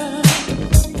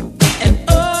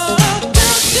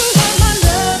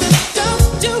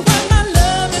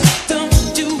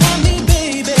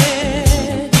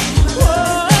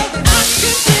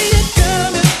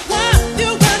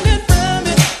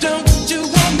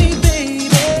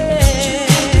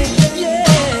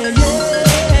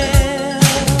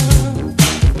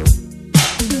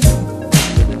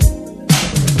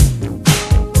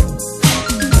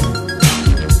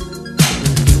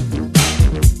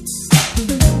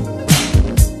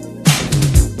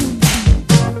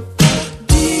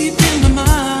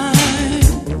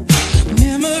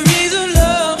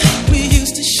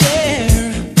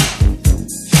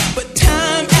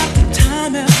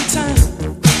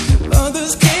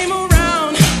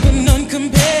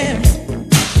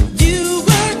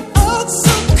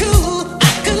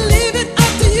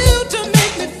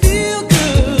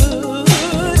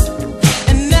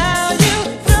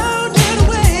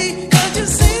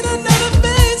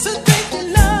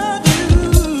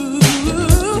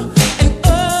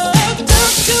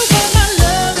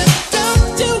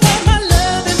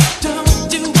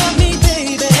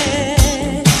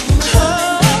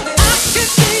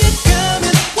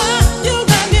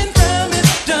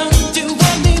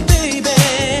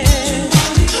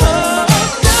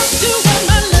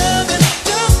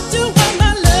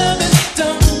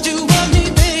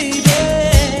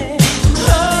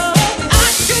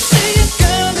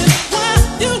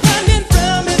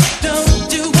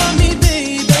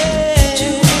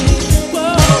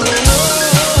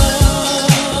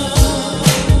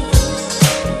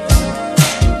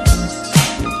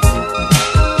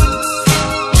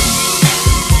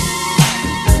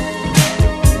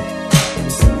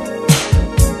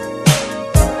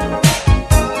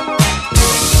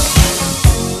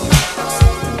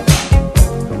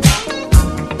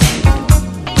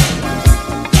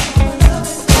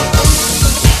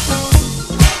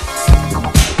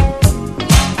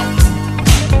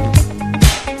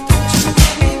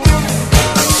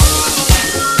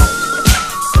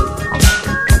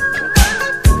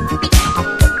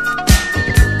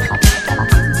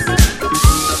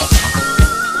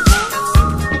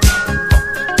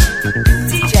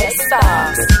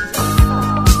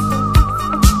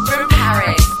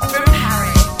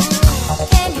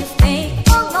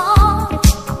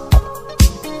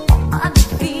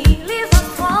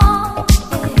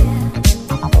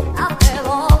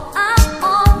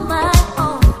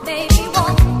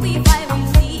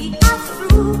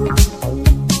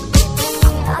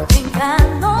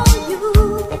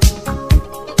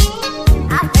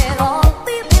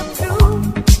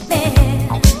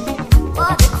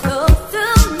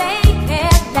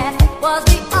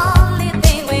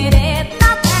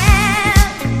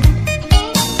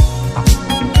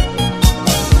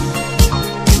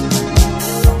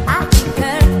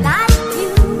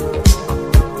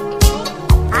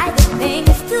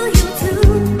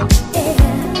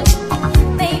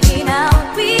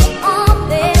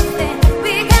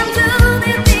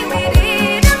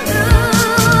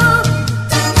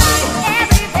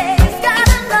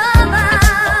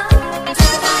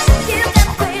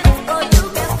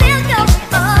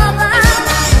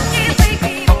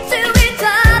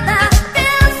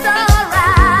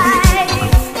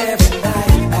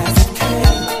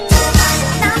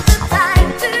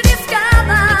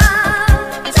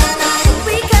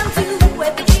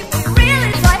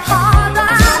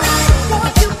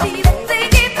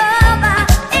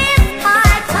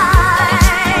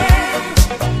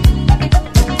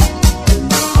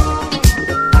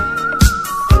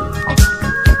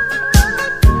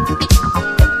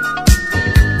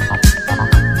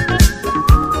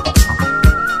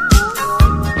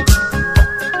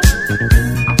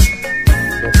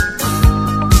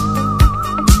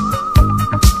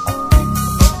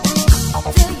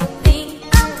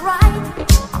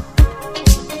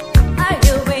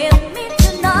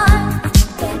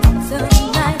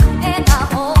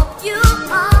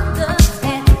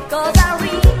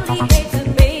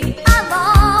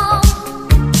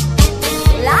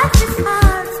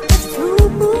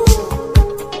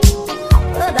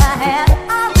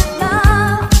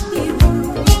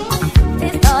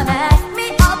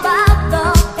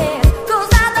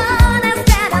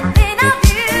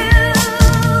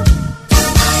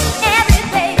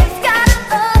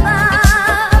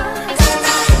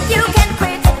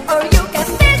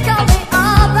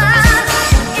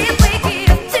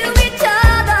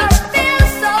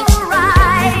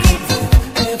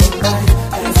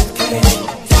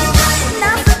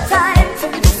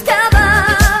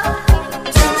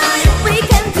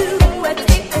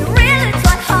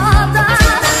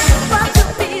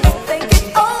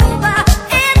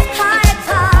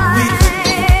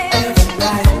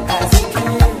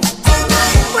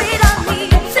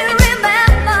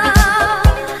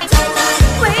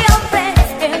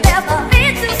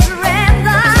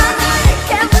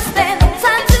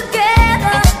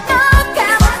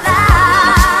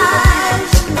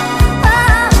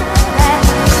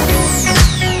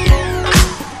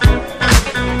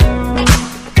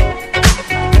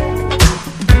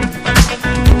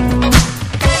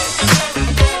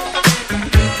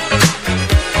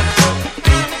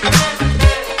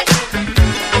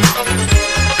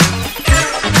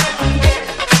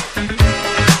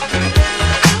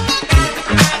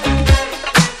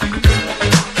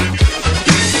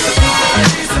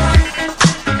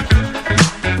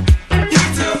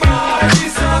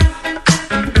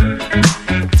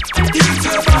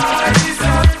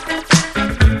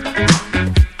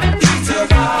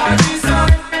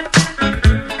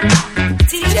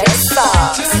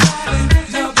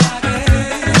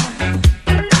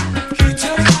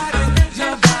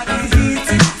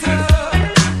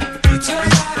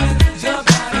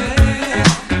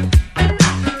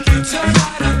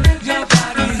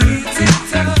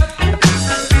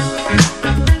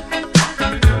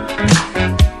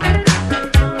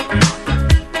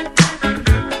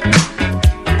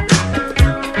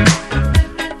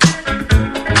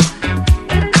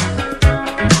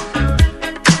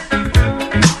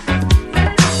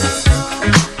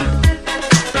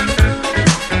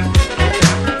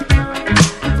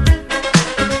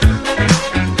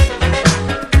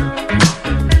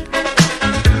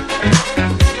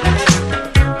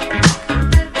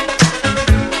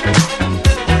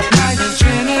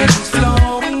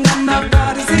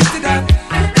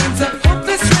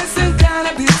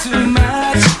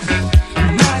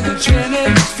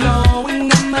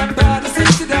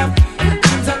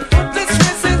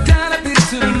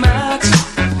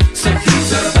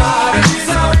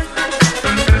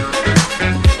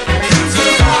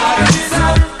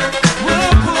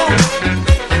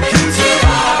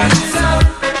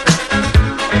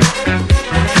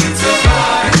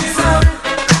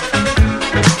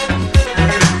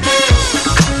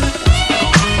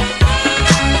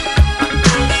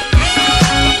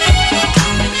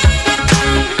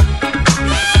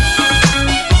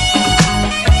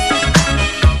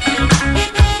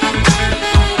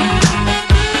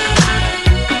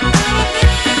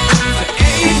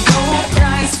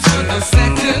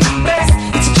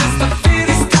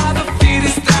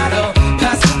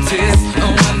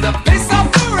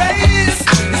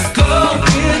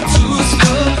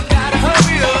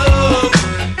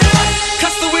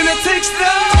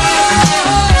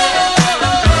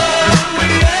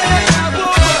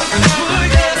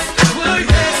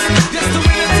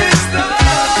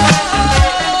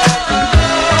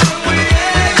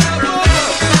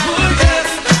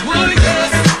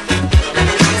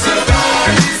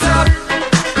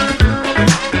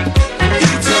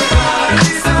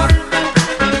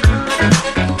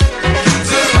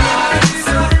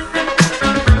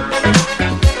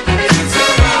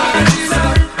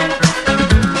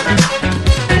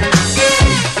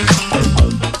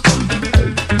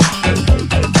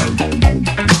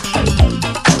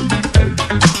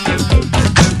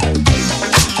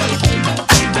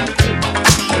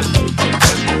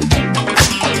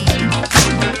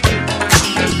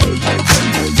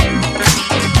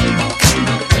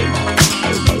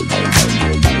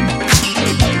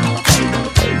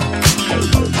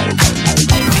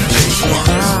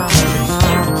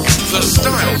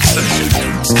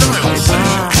 Style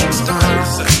Sessions. Style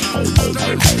Sessions.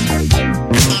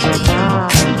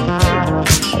 Style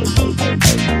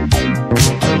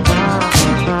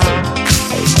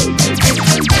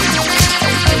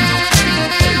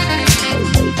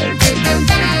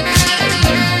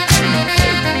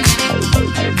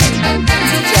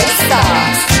DJ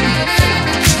Stars.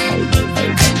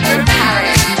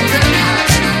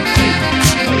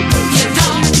 You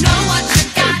don't know what you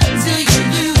got till you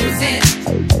lose it,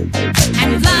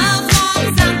 and love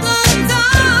walks out the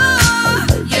door.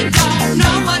 You don't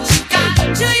know what you got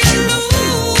till you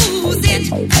lose it,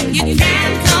 and you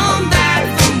can't come back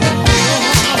for more.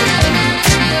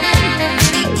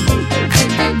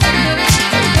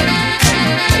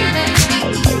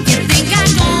 You think I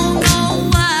don't know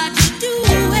what you're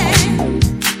doing,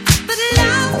 but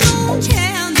love don't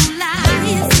tell no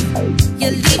lies. You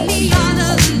leave me all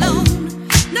alone,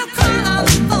 no call on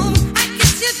the phone. I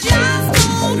guess you just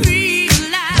don't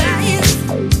realize.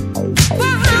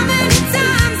 Well, how many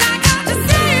times I got to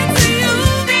say it to you?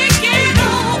 Think it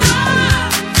over.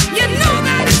 You know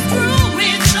that it's true.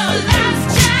 It's the last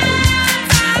chance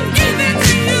I'm giving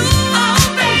to you, oh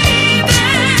baby.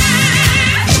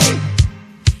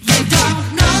 You don't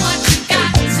know what you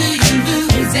got till you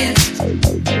lose it,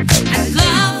 and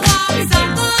love walks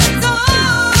out the door.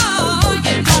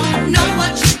 You don't know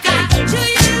what you got till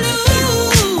you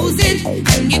lose it,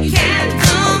 and you can't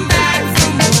come back for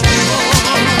more.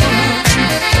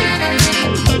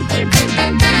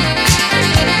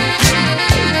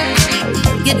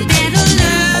 You better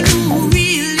learn who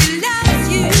really loves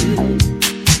you,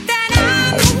 that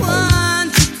I'm the one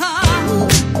to call.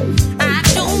 I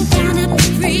don't wanna be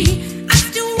free, I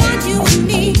still want you and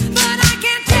me, but I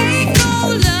can't take no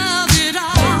love at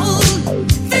all.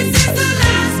 This is the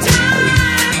last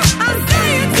time I'll say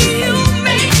it to you.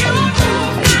 Make your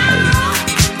move now,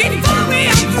 before we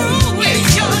are through. It's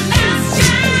your last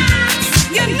chance,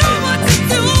 you know what to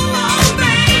do, oh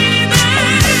baby.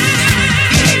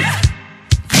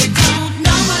 You don't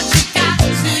know what you got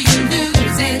till you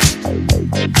lose it,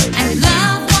 and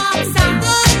love walks out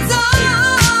the door.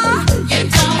 You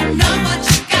don't know what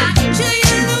you got till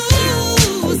you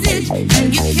lose it, and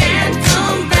you can't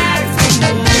come back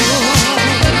for more.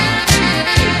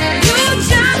 You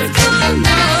just don't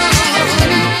know.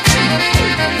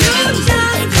 You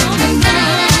just don't know.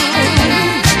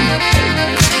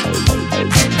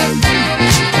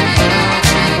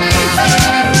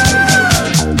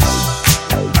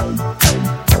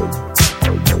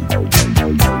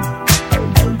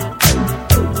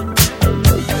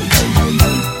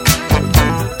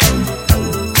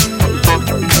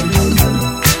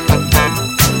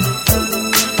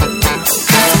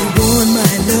 Want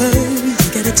my love, you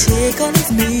gotta take all of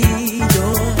me,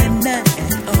 you're not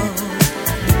at all.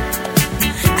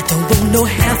 I don't want no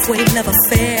halfway love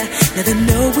affair, never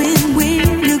knowing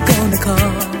when you're gonna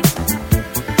call.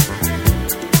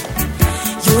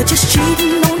 You're just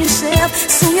cheating on yourself,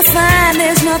 so you find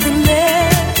there's nothing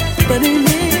left but an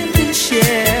empty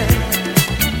shell.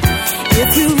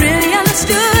 If you really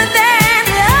understood that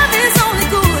love is only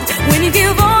good when you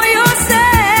give all yourself.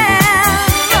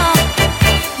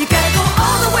 You gotta go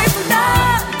all the way for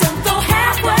love, don't go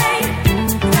halfway.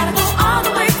 You gotta go all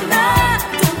the way for love,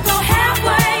 don't go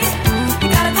halfway. You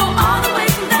gotta go all the way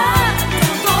for love,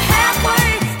 don't go halfway.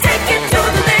 Take it to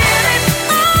the limit,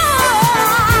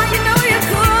 oh, you know you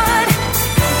could.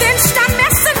 Then stop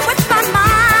messing with my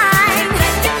mind.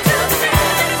 Take it to the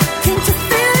limit. Can't you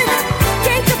feel it?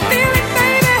 Can't you feel it,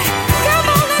 baby? Come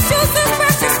on, let's do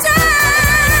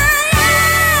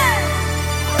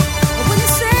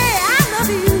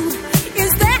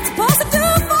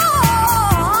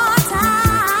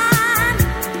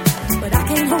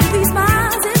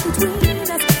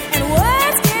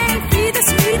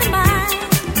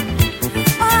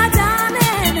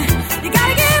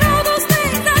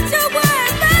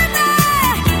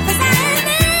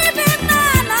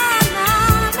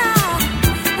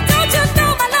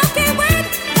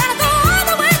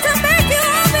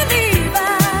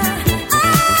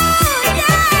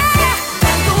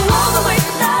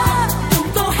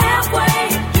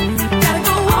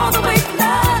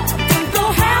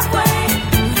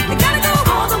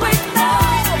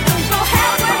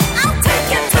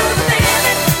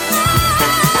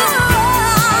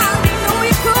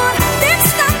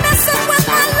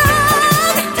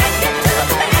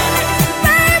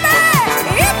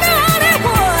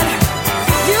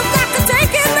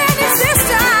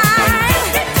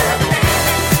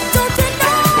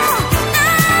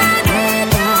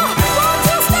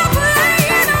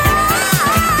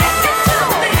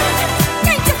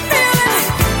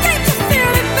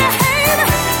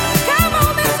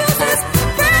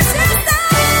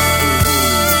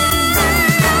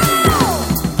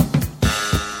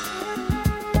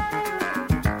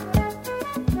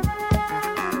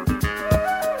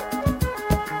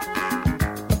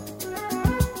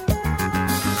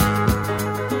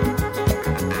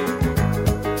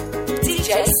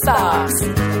DJ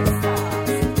Sparks.